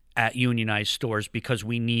benefits at unionized stores because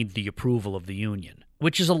we need the approval of the union,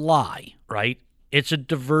 which is a lie, right? It's a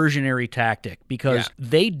diversionary tactic because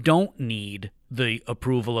they don't need the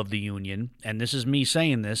approval of the union. And this is me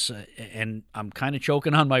saying this, and I'm kind of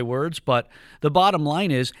choking on my words, but the bottom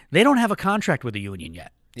line is they don't have a contract with the union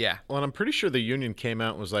yet. Yeah. Well, and I'm pretty sure the union came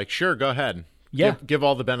out and was like, sure, go ahead. Yeah. Give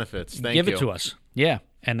all the benefits. Thank you. Give it to us. Yeah.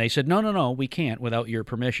 And they said, no, we can't without your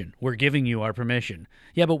permission. We're giving you our permission.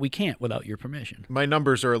 Yeah, but we can't without your permission. My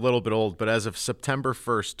numbers are a little bit old, but as of September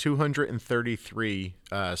 1st, 233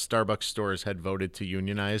 Starbucks stores had voted to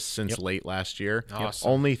unionize since late last year.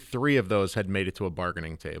 Awesome. Only 3 of those had made it to a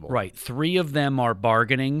bargaining table. Right. 3 of them are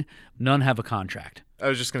bargaining. None have a contract. I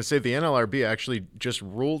was just going to say the NLRB actually just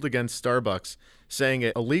ruled against Starbucks, saying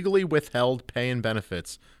it illegally withheld pay and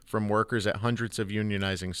benefits from workers at hundreds of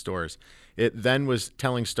unionizing stores. It then was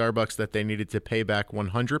telling Starbucks that they needed to pay back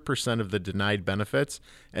 100% of the denied benefits,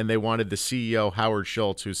 and they wanted the CEO, Howard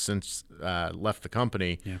Schultz, who's since left the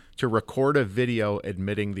company, to record a video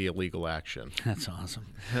admitting the illegal action. That's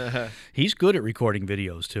awesome. He's good at recording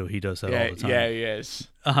videos, too. He does that all the time. Yeah, he is.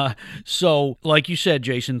 So, like you said,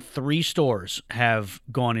 Jason, 3 stores have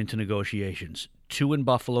gone into negotiations. 2 in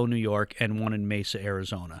Buffalo, New York, and 1 in Mesa,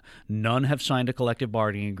 Arizona. None have signed a collective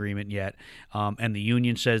bargaining agreement yet, and the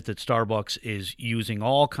union says that Starbucks is using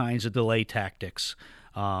all kinds of delay tactics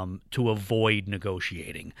to avoid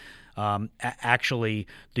negotiating. Actually,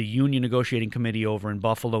 the Union Negotiating Committee over in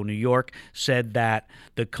Buffalo, New York, said that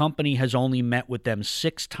the company has only met with them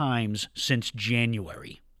 6 times since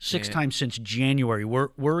January. Six times since January.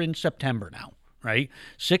 We're in September now, right?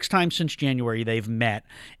 6 times since January they've met,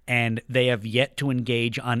 and they have yet to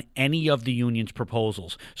engage on any of the union's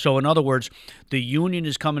proposals. So in other words, the union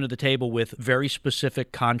is coming to the table with very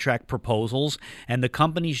specific contract proposals, and the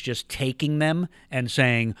company's just taking them and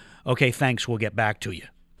saying, okay, thanks, we'll get back to you.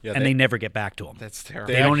 Yeah, and they never get back to them. That's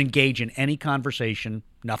terrible. They don't engage in any conversation,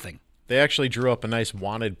 nothing. They actually drew up a nice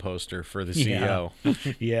wanted poster for the CEO.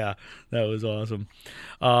 Yeah, that was awesome.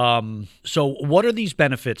 So what are these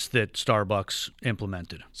benefits that Starbucks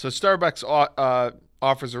implemented? So Starbucks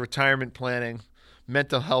offers a retirement planning,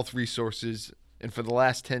 mental health resources, and for the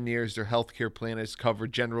last 10 years, their healthcare plan has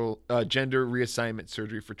covered gender reassignment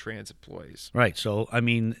surgery for trans employees. Right. So, I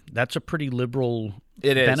mean, that's a pretty liberal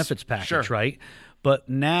It is. benefits package, Sure. right? But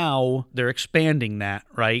now they're expanding that,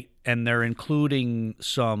 right? And they're including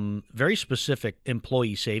some very specific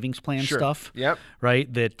employee savings plan Sure. stuff, Yep.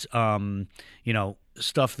 right? That,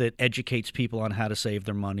 stuff that educates people on how to save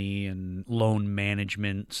their money and loan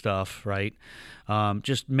management stuff, right?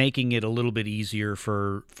 Just making it a little bit easier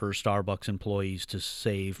for Starbucks employees to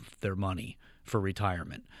save their money for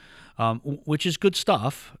retirement, which is good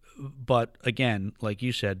stuff. But again, like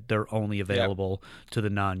you said, they're only available to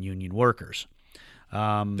the non-union workers.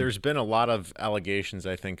 There's been a lot of allegations,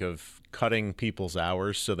 I think, of cutting people's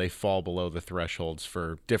hours so they fall below the thresholds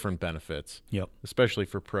for different benefits. Yep. Especially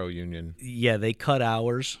for pro-union. Yeah, they cut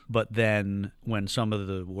hours, but then when some of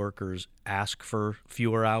the workers ask for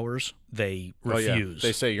fewer hours, they refuse.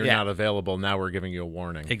 They say you're not available. Now we're giving you a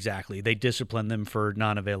warning. Exactly. They discipline them for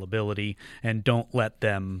non-availability and don't let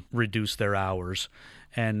them reduce their hours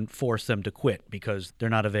and force them to quit because they're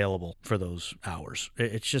not available for those hours.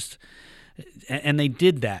 It's just... And they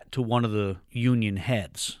did that to one of the union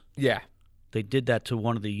heads. Yeah. They did that to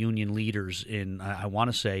one of the union leaders in, I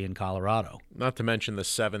want to say, in Colorado. Not to mention the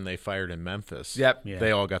 7 they fired in Memphis. Yep. Yeah.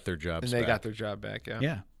 They all got their jobs And they back. got their job back, yeah.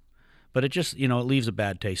 Yeah. But it just, it leaves a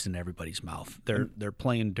bad taste in everybody's mouth. They're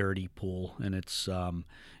playing dirty pool, and it's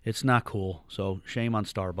not cool. So shame on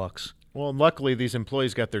Starbucks. Well, and luckily these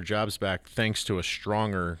employees got their jobs back thanks to a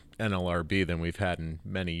stronger NLRB than we've had in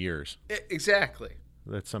many years. Exactly.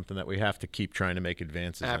 That's something that we have to keep trying to make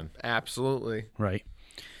advances in. Absolutely. Right.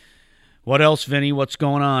 What else, Vinny? What's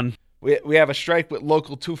going on? We have a strike with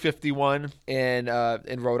Local 251 in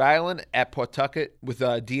Rhode Island at Pawtucket with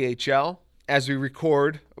DHL. As we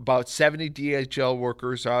record, about 70 DHL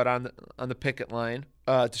workers are out on the picket line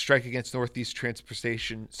to strike against Northeast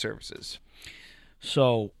Transportation Services.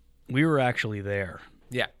 So we were actually there.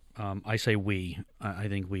 Yeah. I say we. I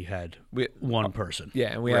think we had one person.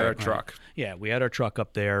 Yeah, and we had our truck. Yeah, we had our truck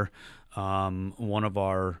up there. One of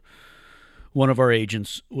our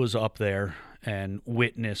agents was up there and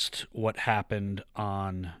witnessed what happened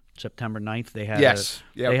on September 9th. They had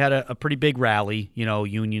they had a pretty big rally.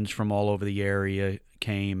 Unions from all over the area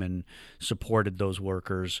came and supported those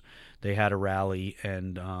workers. They had a rally,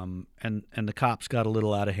 and the cops got a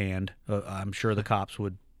little out of hand. I'm sure the cops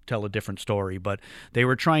would tell a different story, but they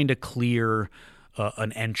were trying to clear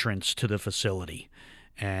an entrance to the facility,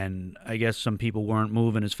 and I guess some people weren't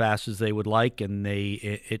moving as fast as they would like, and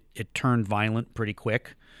it turned violent pretty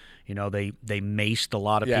quick. They maced a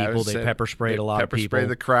lot of people. They pepper sprayed a lot of people. Pepper sprayed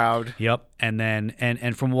the crowd. Yep, and then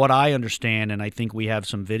and from what I understand, and I think we have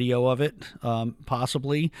some video of it,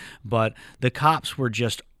 possibly, but the cops were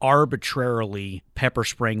just arbitrarily pepper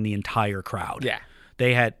spraying the entire crowd. Yeah.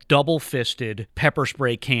 They had double-fisted pepper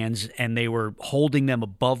spray cans, and they were holding them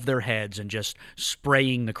above their heads and just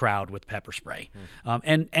spraying the crowd with pepper spray.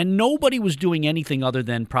 And nobody was doing anything other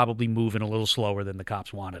than probably moving a little slower than the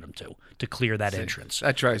cops wanted them to clear that entrance.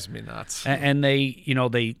 That drives me nuts. And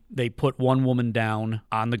they put one woman down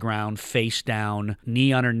on the ground, face down,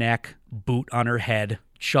 knee on her neck, boot on her head,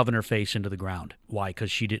 shoving her face into the ground. Why?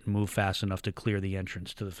 Because she didn't move fast enough to clear the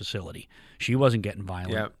entrance to the facility. She wasn't getting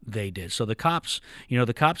violent. Yep. They did. So the cops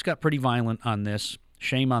got pretty violent on this.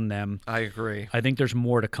 Shame on them. I agree. I think there's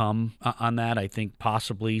more to come on that. I think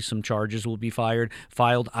possibly some charges will be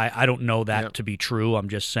filed. I don't know that to be true. I'm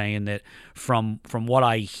just saying that from what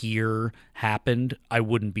I hear happened, I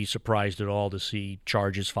wouldn't be surprised at all to see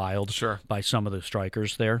charges filed by some of the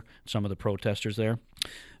strikers there, some of the protesters there.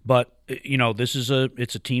 But, it's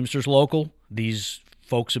a Teamsters local. These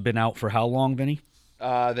folks have been out for how long, Vinny?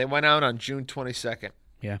 They went out on June 22nd.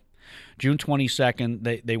 Yeah. June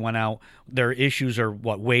 22nd, they went out. Their issues are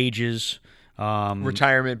wages,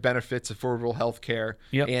 retirement benefits, affordable health care,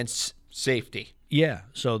 Yep. and safety. Yeah,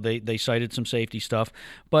 so they cited some safety stuff,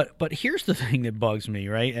 but here's the thing that bugs me,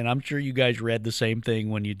 right? And I'm sure you guys read the same thing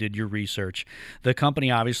when you did your research. The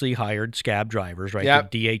company obviously hired scab drivers, right?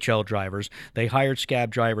 Yep. The DHL drivers. They hired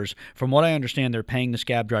scab drivers. From what I understand, they're paying the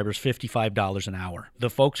scab drivers $55 an hour. The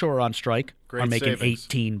folks who are on strike Great are making savings.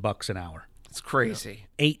 $18 an hour. It's crazy.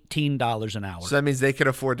 $18 an hour. So that means they can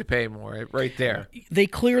afford to pay more right there. They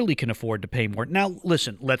clearly can afford to pay more. Now,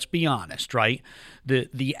 listen, let's be honest, right?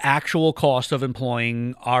 The actual cost of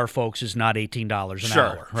employing our folks is not $18 an Sure,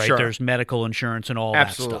 hour, right? sure. There's medical insurance and all that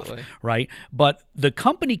Absolutely. stuff, right? But the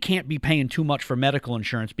company can't be paying too much for medical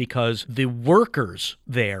insurance because the workers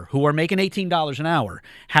there who are making $18 an hour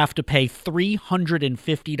have to pay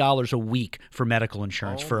 $350 a week for medical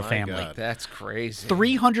insurance for a my family. God. That's crazy.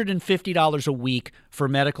 $350 a week for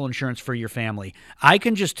medical insurance for your family. I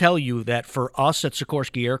can just tell you that for us at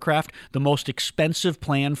Sikorsky Aircraft, the most expensive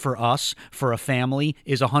plan for us for a family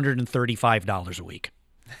is $135 a week.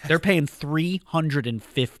 They're paying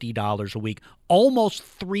 $350 a week, almost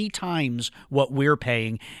 3 times what we're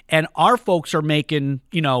paying, and our folks are making,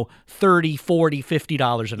 $30, $40,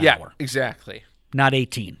 $50 an hour, exactly. not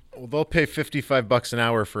 18. Well, they'll pay $55 an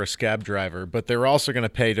hour for a scab driver, but they're also going to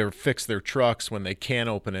pay to fix their trucks when they can't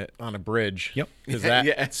open it on a bridge. Yep. Because that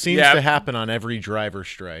Yeah. seems Yeah. to happen on every driver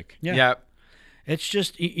strike. Yeah. Yep. It's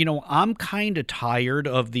just, I'm kind of tired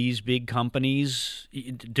of these big companies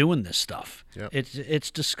doing this stuff. Yep.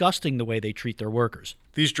 It's disgusting the way they treat their workers.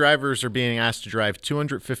 These drivers are being asked to drive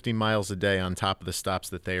 250 miles a day on top of the stops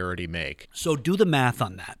that they already make. So do the math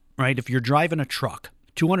on that, right? If you're driving a truck,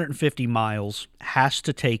 250 miles has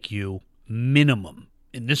to take you minimum,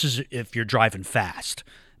 and this is if you're driving fast,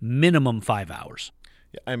 minimum 5 hours.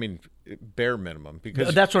 I mean, bare minimum.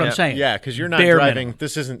 Because That's what I'm saying. Yeah, because you're not Bare driving. minimum.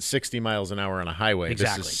 This isn't 60 miles an hour on a highway.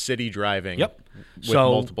 Exactly. This is city driving. Yep. With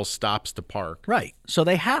So- multiple stops to park. Right. So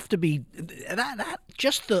they have to be that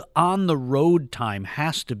just the on the road time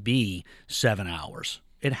has to be 7 hours.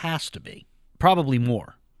 It has to be. Probably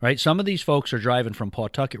more, right? Some of these folks are driving from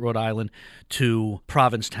Pawtucket, Rhode Island to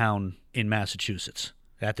Provincetown in Massachusetts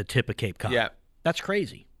at the tip of Cape Cod. Yeah. That's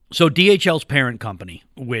crazy. So DHL's parent company,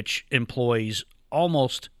 which employs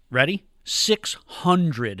almost, ready?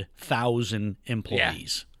 600,000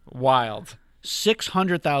 employees. Wild.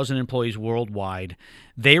 600,000 employees worldwide.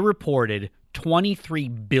 They reported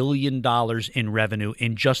 $23 billion in revenue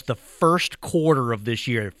in just the first quarter of this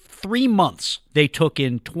year. 3 months, they took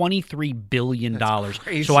in $23 billion.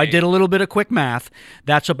 crazy. So I did a little bit of quick math.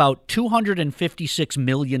 That's about $256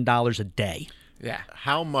 million a day. Yeah.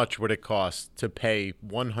 How much would it cost to pay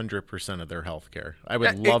 100% of their health care? I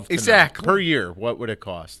would love to exactly. know. Per year, what would it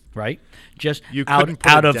cost? Right? Just You out couldn't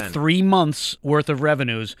put a of dent. 3 months worth of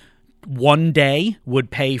revenues, one day would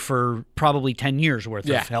pay for probably 10 years worth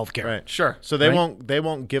Yeah. of health care. Right. Sure. So they Right?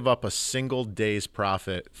 won't give up a single day's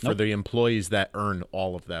profit for Nope. the employees that earn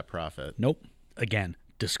all of that profit. Nope. Again,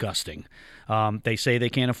 disgusting. They say they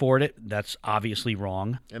can't afford it. That's obviously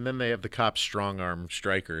wrong. And then they have the cops strong arm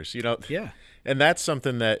strikers. Yeah. And that's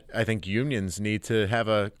something that I think unions need to have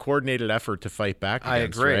a coordinated effort to fight back I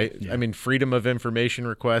against, agree. right? I mean, freedom of information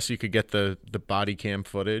requests, you could get the body cam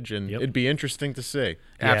footage, and Yep. it'd be interesting to see.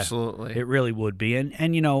 Yeah, Absolutely. it really would be. And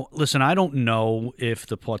listen, I don't know if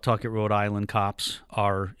the Pawtucket, Rhode Island cops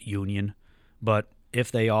are union, but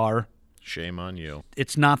if they are, Shame on you.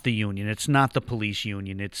 it's not the union. It's not the police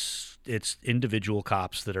union. It's individual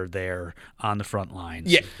cops that are there on the front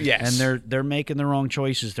lines. Yeah, yes. And they're making the wrong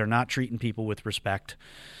choices. They're not treating people with respect.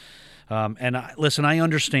 Listen, I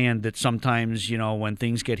understand that sometimes, when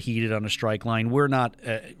things get heated on a strike line, we're not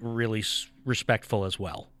really respectful as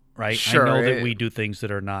well, right? Sure, I know that we do things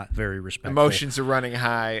that are not very respectful. Emotions are running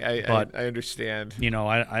high. But- I understand.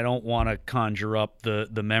 I don't want to conjure up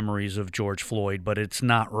the memories of George Floyd, but it's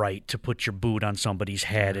not right to put your boot on somebody's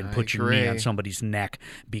head and put your knee agree. on somebody's neck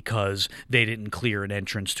because they didn't clear an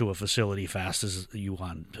entrance to a facility fast as you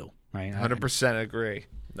wanted to, right? 100% agree.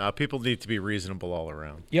 No, people need to be reasonable all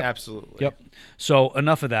around. Yep. Absolutely. Yep. So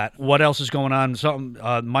enough of that. What else is going on? Some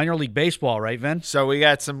minor league baseball, right, Vin? So we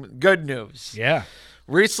got some good news. Yeah.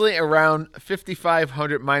 Recently, around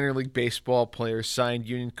 5,500 minor league baseball players signed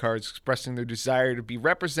union cards expressing their desire to be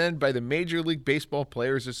represented by the Major League Baseball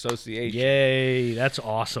Players Association. Yay. That's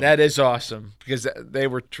awesome. That is awesome because they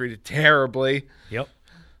were treated terribly. Yep.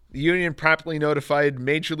 The union promptly notified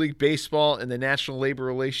Major League Baseball and the National Labor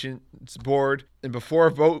Relations Board, and before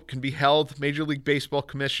a vote can be held, Major League Baseball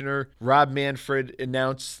Commissioner Rob Manfred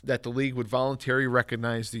announced that the league would voluntarily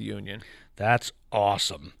recognize the union. That's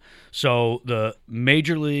awesome. So the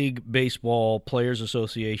Major League Baseball Players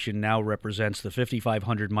Association now represents the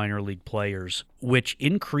 5,500 minor league players, which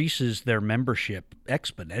increases their membership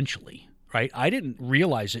exponentially, right? I didn't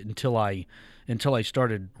realize it until I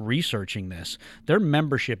started researching this. Their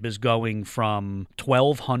membership is going from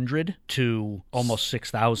 1,200 to almost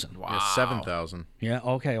 6,000. Wow. Yeah, 7,000. Yeah,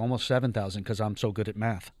 okay, almost 7,000 because I'm so good at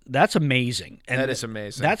math. That's amazing. And That is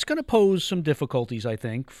amazing. That's going to pose some difficulties, I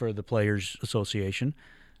think, for the Players Association.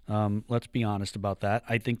 Let's be honest about that.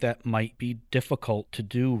 I think that might be difficult to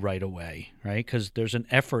do right away, right? Because there's an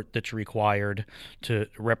effort that's required to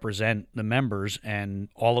represent the members, and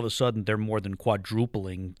all of a sudden they're more than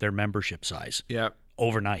quadrupling their membership size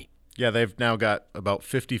overnight. Yeah, they've now got about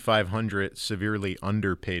 5,500 severely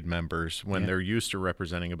underpaid members when they're used to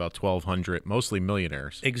representing about 1,200, mostly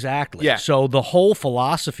millionaires. Exactly. Yeah. So the whole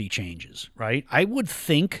philosophy changes, right? I would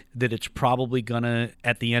think that it's probably going to,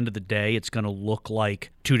 at the end of the day, it's going to look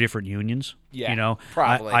like two different unions. Yeah, you know,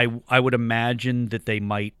 probably. I would imagine that they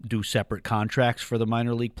might do separate contracts for the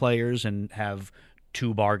minor league players and have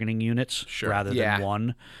two bargaining units rather than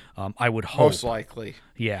one. I would hope. Most likely.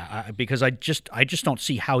 Yeah, because I just don't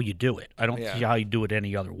see how you do it. I don't see how you do it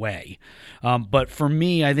any other way. But for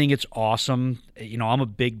me, I think it's awesome. You know, I'm a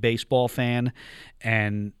big baseball fan,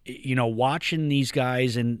 and you know, watching these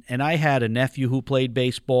guys, and I had a nephew who played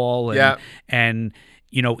baseball, and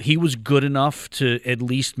you know, he was good enough to at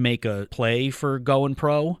least make a play for going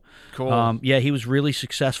pro. Cool. Yeah, he was really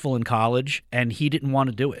successful in college, and he didn't want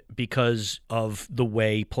to do it because of the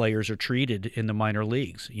way players are treated in the minor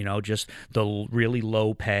leagues. You know, just the really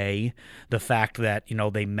low pay, the fact that, you know,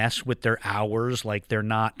 they mess with their hours, like they're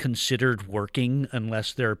not considered working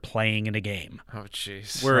unless they're playing in a game. Oh,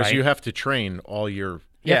 jeez. Whereas you have to train all your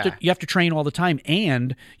You have to train all the time,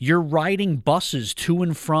 and you're riding buses to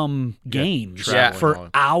and from games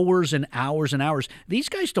for hours and hours and hours. These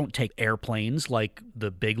guys don't take airplanes like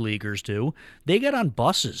the big leaguers do. They get on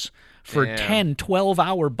buses for 10,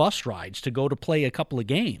 12-hour bus rides to go to play a couple of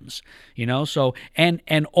games, you know? So and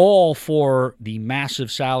all for the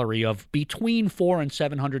massive salary of between $400 and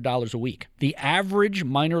 $700 a week. The average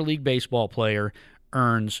minor league baseball player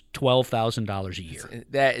earns $12,000 a year.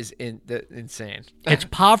 That is insane. It's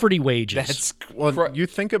poverty wages. You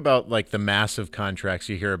think about like the massive contracts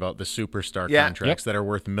you hear about, the superstar contracts that are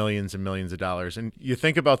worth millions and millions of dollars, and you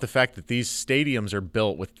think about the fact that these stadiums are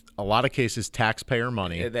built with a lot of cases taxpayer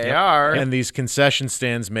money. They are, and these concession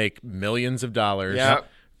stands make millions of dollars. Yep.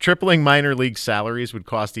 Tripling minor league salaries would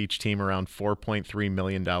cost each team around $4.3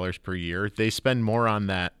 million per year. They spend more on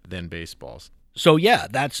that than baseballs. So yeah,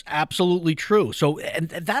 that's absolutely true. So and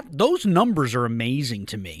those numbers are amazing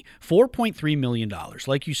to me. $4.3 million,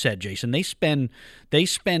 like you said, Jason. They spend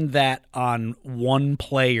that on one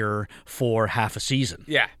player for half a season.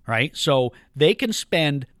 Yeah. Right. So they can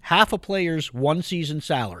spend half a player's one season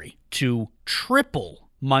salary to triple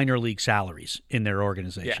minor league salaries in their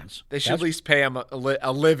organizations. Yeah. They should at least pay them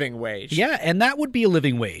a living wage. Yeah, and that would be a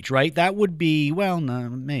living wage, right? That would be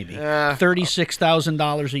maybe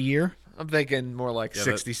 $36,000 a year. I'm thinking more like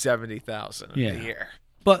 60, 70,000 a year.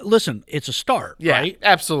 But listen, it's a start, right?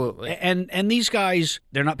 Absolutely. And these guys,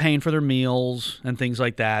 they're not paying for their meals and things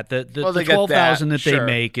like that. The they $12,000 that sure. they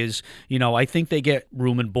make is, you know, I think they get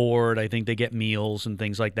room and board. I think they get meals and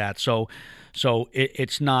things like that. So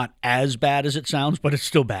it's not as bad as it sounds, but it's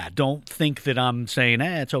still bad. Don't think that I'm saying,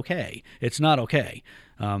 it's okay. It's not okay.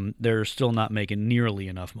 They're still not making nearly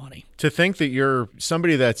enough money. To think that you're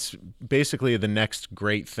somebody that's basically the next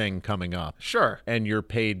great thing coming up. Sure. And you're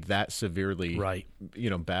paid that severely, right?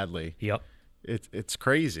 You know, badly. Yep. It's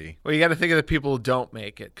crazy. Well, you got to think of the people who don't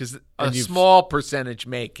make it, because a small percentage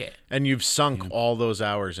make it. And you've sunk all those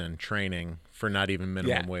hours in training for not even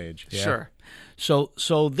minimum wage. Yeah. Sure.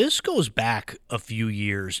 So this goes back a few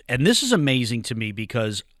years, and this is amazing to me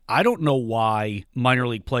because I don't know why minor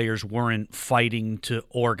league players weren't fighting to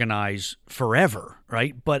organize forever,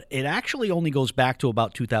 right? But it actually only goes back to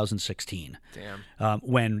about 2016. Damn.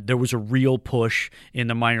 When there was a real push in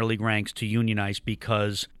the minor league ranks to unionize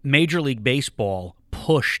because Major League Baseball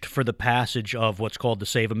pushed for the passage of what's called the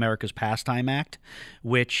Save America's Pastime Act,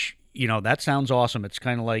 which, you know, that sounds awesome. It's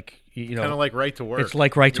kind of like, you know, kind of like right to work. It's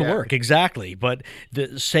like right to work, exactly. But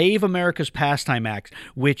the Save America's Pastime Act,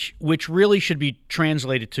 which really should be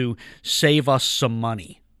translated to save us some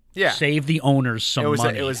money, Yeah. Save the owners some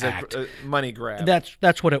money. It was act. a money grab.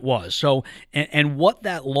 That's what it was. So, and what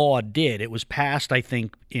that law did, it was passed, I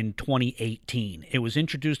think, in 2018. It was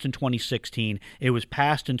introduced in 2016. It was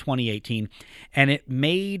passed in 2018, and it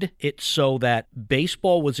made it so that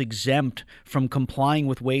baseball was exempt from complying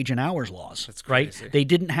with wage and hours laws. That's crazy. Right? They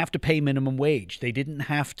didn't have to pay minimum wage. They didn't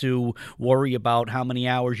have to worry about how many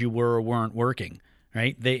hours you were or weren't working.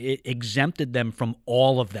 Right? It exempted them from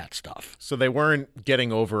all of that stuff. So they weren't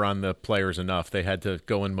getting over on the players enough. They had to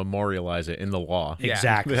go and memorialize it in the law. Yeah.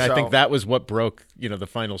 Exactly. I think that was what broke, the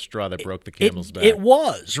final straw that broke the camel's back. It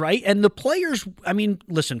was, right? And the players, I mean,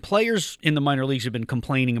 listen, players in the minor leagues have been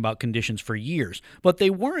complaining about conditions for years, but they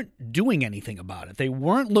weren't doing anything about it. They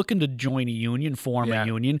weren't looking to join a union, form a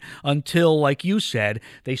union, until, like you said,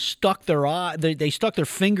 they stuck their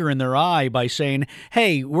finger in their eye by saying,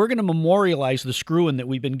 hey, we're going to memorialize the screw that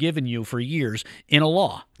we've been giving you for years in a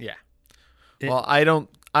law. Yeah. Well, I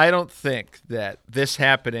don't think that this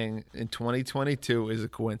happening in 2022 is a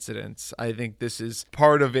coincidence. I think this is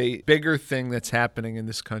part of a bigger thing that's happening in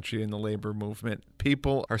this country in the labor movement.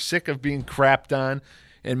 People are sick of being crapped on,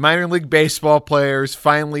 and minor league baseball players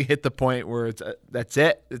finally hit the point where that's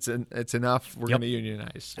it. It's enough. We're going to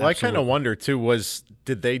unionize. Well, I kind of wonder too,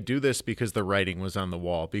 did they do this because the writing was on the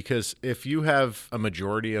wall? Because if you have a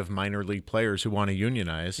majority of minor league players who want to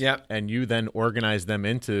unionize, and you then organize them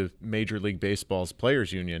into Major League Baseball's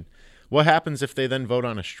players union, what happens if they then vote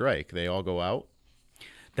on a strike? They all go out?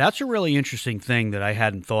 That's a really interesting thing that I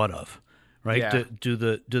hadn't thought of. Right? Yeah. Do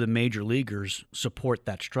the major leaguers support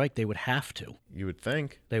that strike? They would have to. You would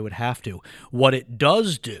think. They would have to. What it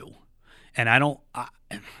does do, and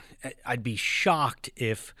I'd be shocked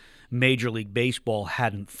if Major League Baseball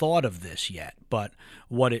hadn't thought of this yet, but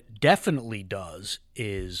what it definitely does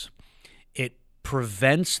is it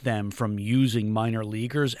prevents them from using minor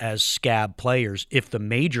leaguers as scab players if the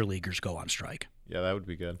major leaguers go on strike. Yeah, that would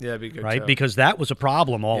be good. Yeah, that'd be good. Right? Too. Because that was a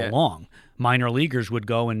problem all along. Minor leaguers would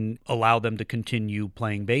go and allow them to continue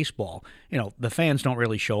playing baseball. The fans don't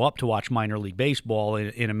really show up to watch minor league baseball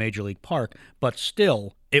in a major league park, but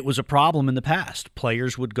still, it was a problem in the past.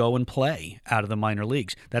 Players would go and play out of the minor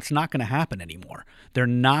leagues. That's not going to happen anymore. They're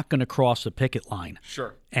not going to cross the picket line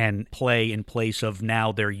and play in place of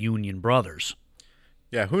now their union brothers.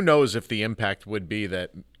 Yeah, who knows if the impact would be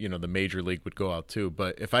that, the major league would go out too.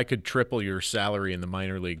 But if I could triple your salary in the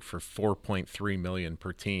minor league for $4.3 million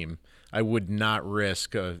per team, I would not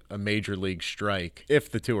risk a major league strike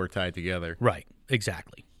if the two are tied together. Right,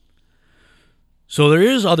 exactly. So there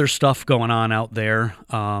is other stuff going on out there.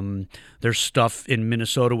 There's stuff in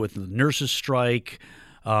Minnesota with the nurses' strike.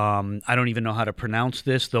 I don't even know how to pronounce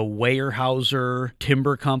this. The Weyerhaeuser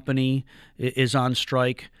Timber Company is on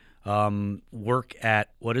strike. Work at,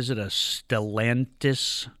 what is it, a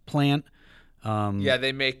Stellantis plant?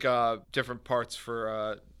 They make different parts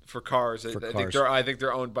for cars. I think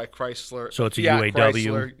they're owned by Chrysler. So it's a Fiat, UAW.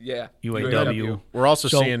 Chrysler, yeah. UAW. We're also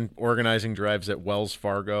seeing organizing drives at Wells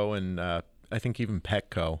Fargo and I think even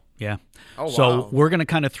Petco. Yeah. Oh, wow. So we're going to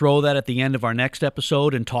kind of throw that at the end of our next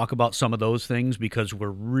episode and talk about some of those things because we're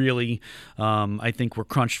really, I think we're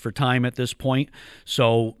crunched for time at this point.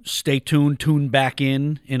 So stay tuned, tune back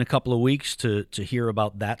in a couple of weeks to hear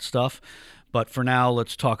about that stuff. But for now,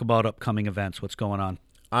 let's talk about upcoming events. What's going on?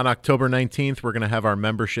 On October 19th, we're going to have our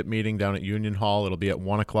membership meeting down at Union Hall. It'll be at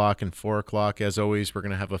 1 o'clock and 4 o'clock. As always, we're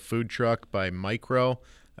going to have a food truck by Micro.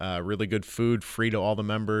 Really good food, free to all the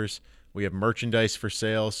members. We have merchandise for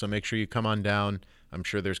sale, so make sure you come on down. I'm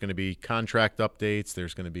sure there's going to be contract updates.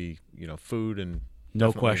 There's going to be, food and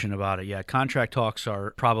No question about it. Yeah, contract talks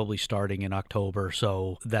are probably starting in October,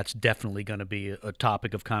 so that's definitely going to be a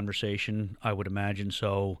topic of conversation, I would imagine.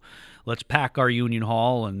 So let's pack our union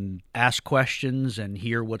hall and ask questions and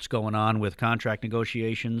hear what's going on with contract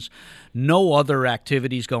negotiations. No other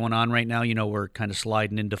activities going on right now. We're kind of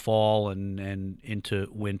sliding into fall and into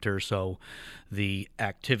winter, so the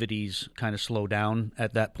activities kind of slow down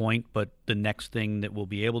at that point, but the next thing that we'll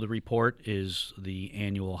be able to report is the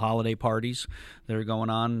annual holiday parties that are going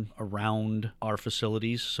on around our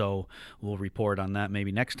facilities, so we'll report on that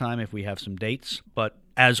maybe next time if we have some dates. But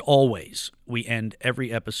as always, we end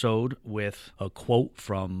every episode with a quote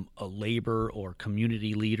from a labor or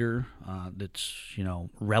community leader that's,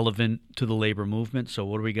 relevant to the labor movement. So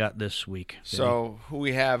what do we got this week? So who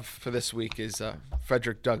we have for this week is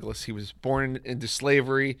Frederick Douglass. He was born into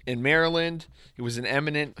slavery in Maryland. He was an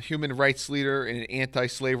eminent human rights leader and an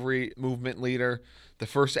anti-slavery movement leader, the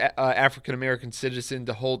first African-American citizen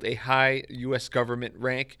to hold a high U.S. government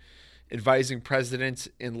rank, advising presidents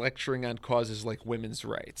and lecturing on causes like women's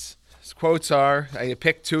rights. His quotes are, I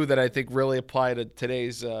picked two that I think really apply to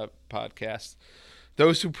today's podcast.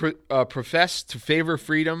 Those who profess to favor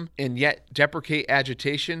freedom and yet deprecate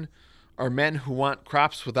agitation are men who want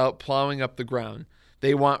crops without plowing up the ground.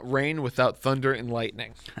 They want rain without thunder and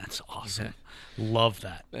lightning. That's awesome. Love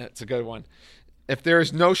that. That's a good one. If there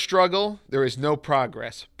is no struggle, there is no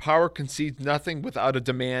progress. Power concedes nothing without a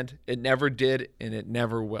demand. It never did, and it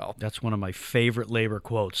never will. That's one of my favorite labor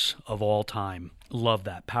quotes of all time. Love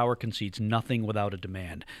that. Power concedes nothing without a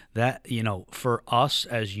demand. That, for us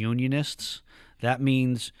as unionists, that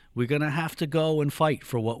means we're going to have to go and fight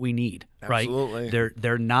for what we need, right? Absolutely.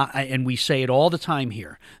 They're not, and we say it all the time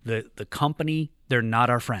here. The company, they're not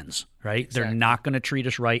our friends, right? Exactly. They're not going to treat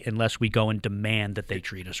us right unless we go and demand that they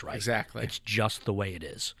treat us right. Exactly. It's just the way it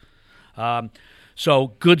is.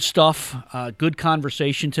 So good stuff, good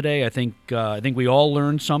conversation today. I think we all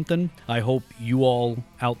learned something. I hope you all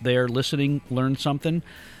out there listening learned something.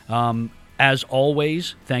 As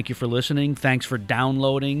always, thank you for listening. Thanks for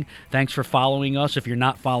downloading. Thanks for following us. If you're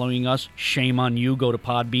not following us, shame on you. Go to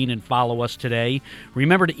Podbean and follow us today.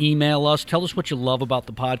 Remember to email us. Tell us what you love about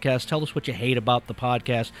the podcast. Tell us what you hate about the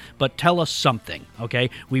podcast. But tell us something, okay?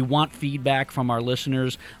 We want feedback from our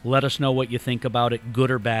listeners. Let us know what you think about it, good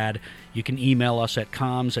or bad. You can email us at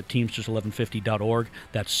comms@teamsters1150.org.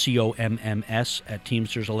 That's COMMS at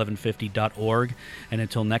teamsters1150.org. And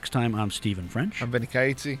until next time, I'm Stephen French. I'm Benny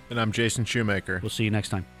Caizzi. And I'm Jason Shoemaker. We'll see you next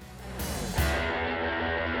time.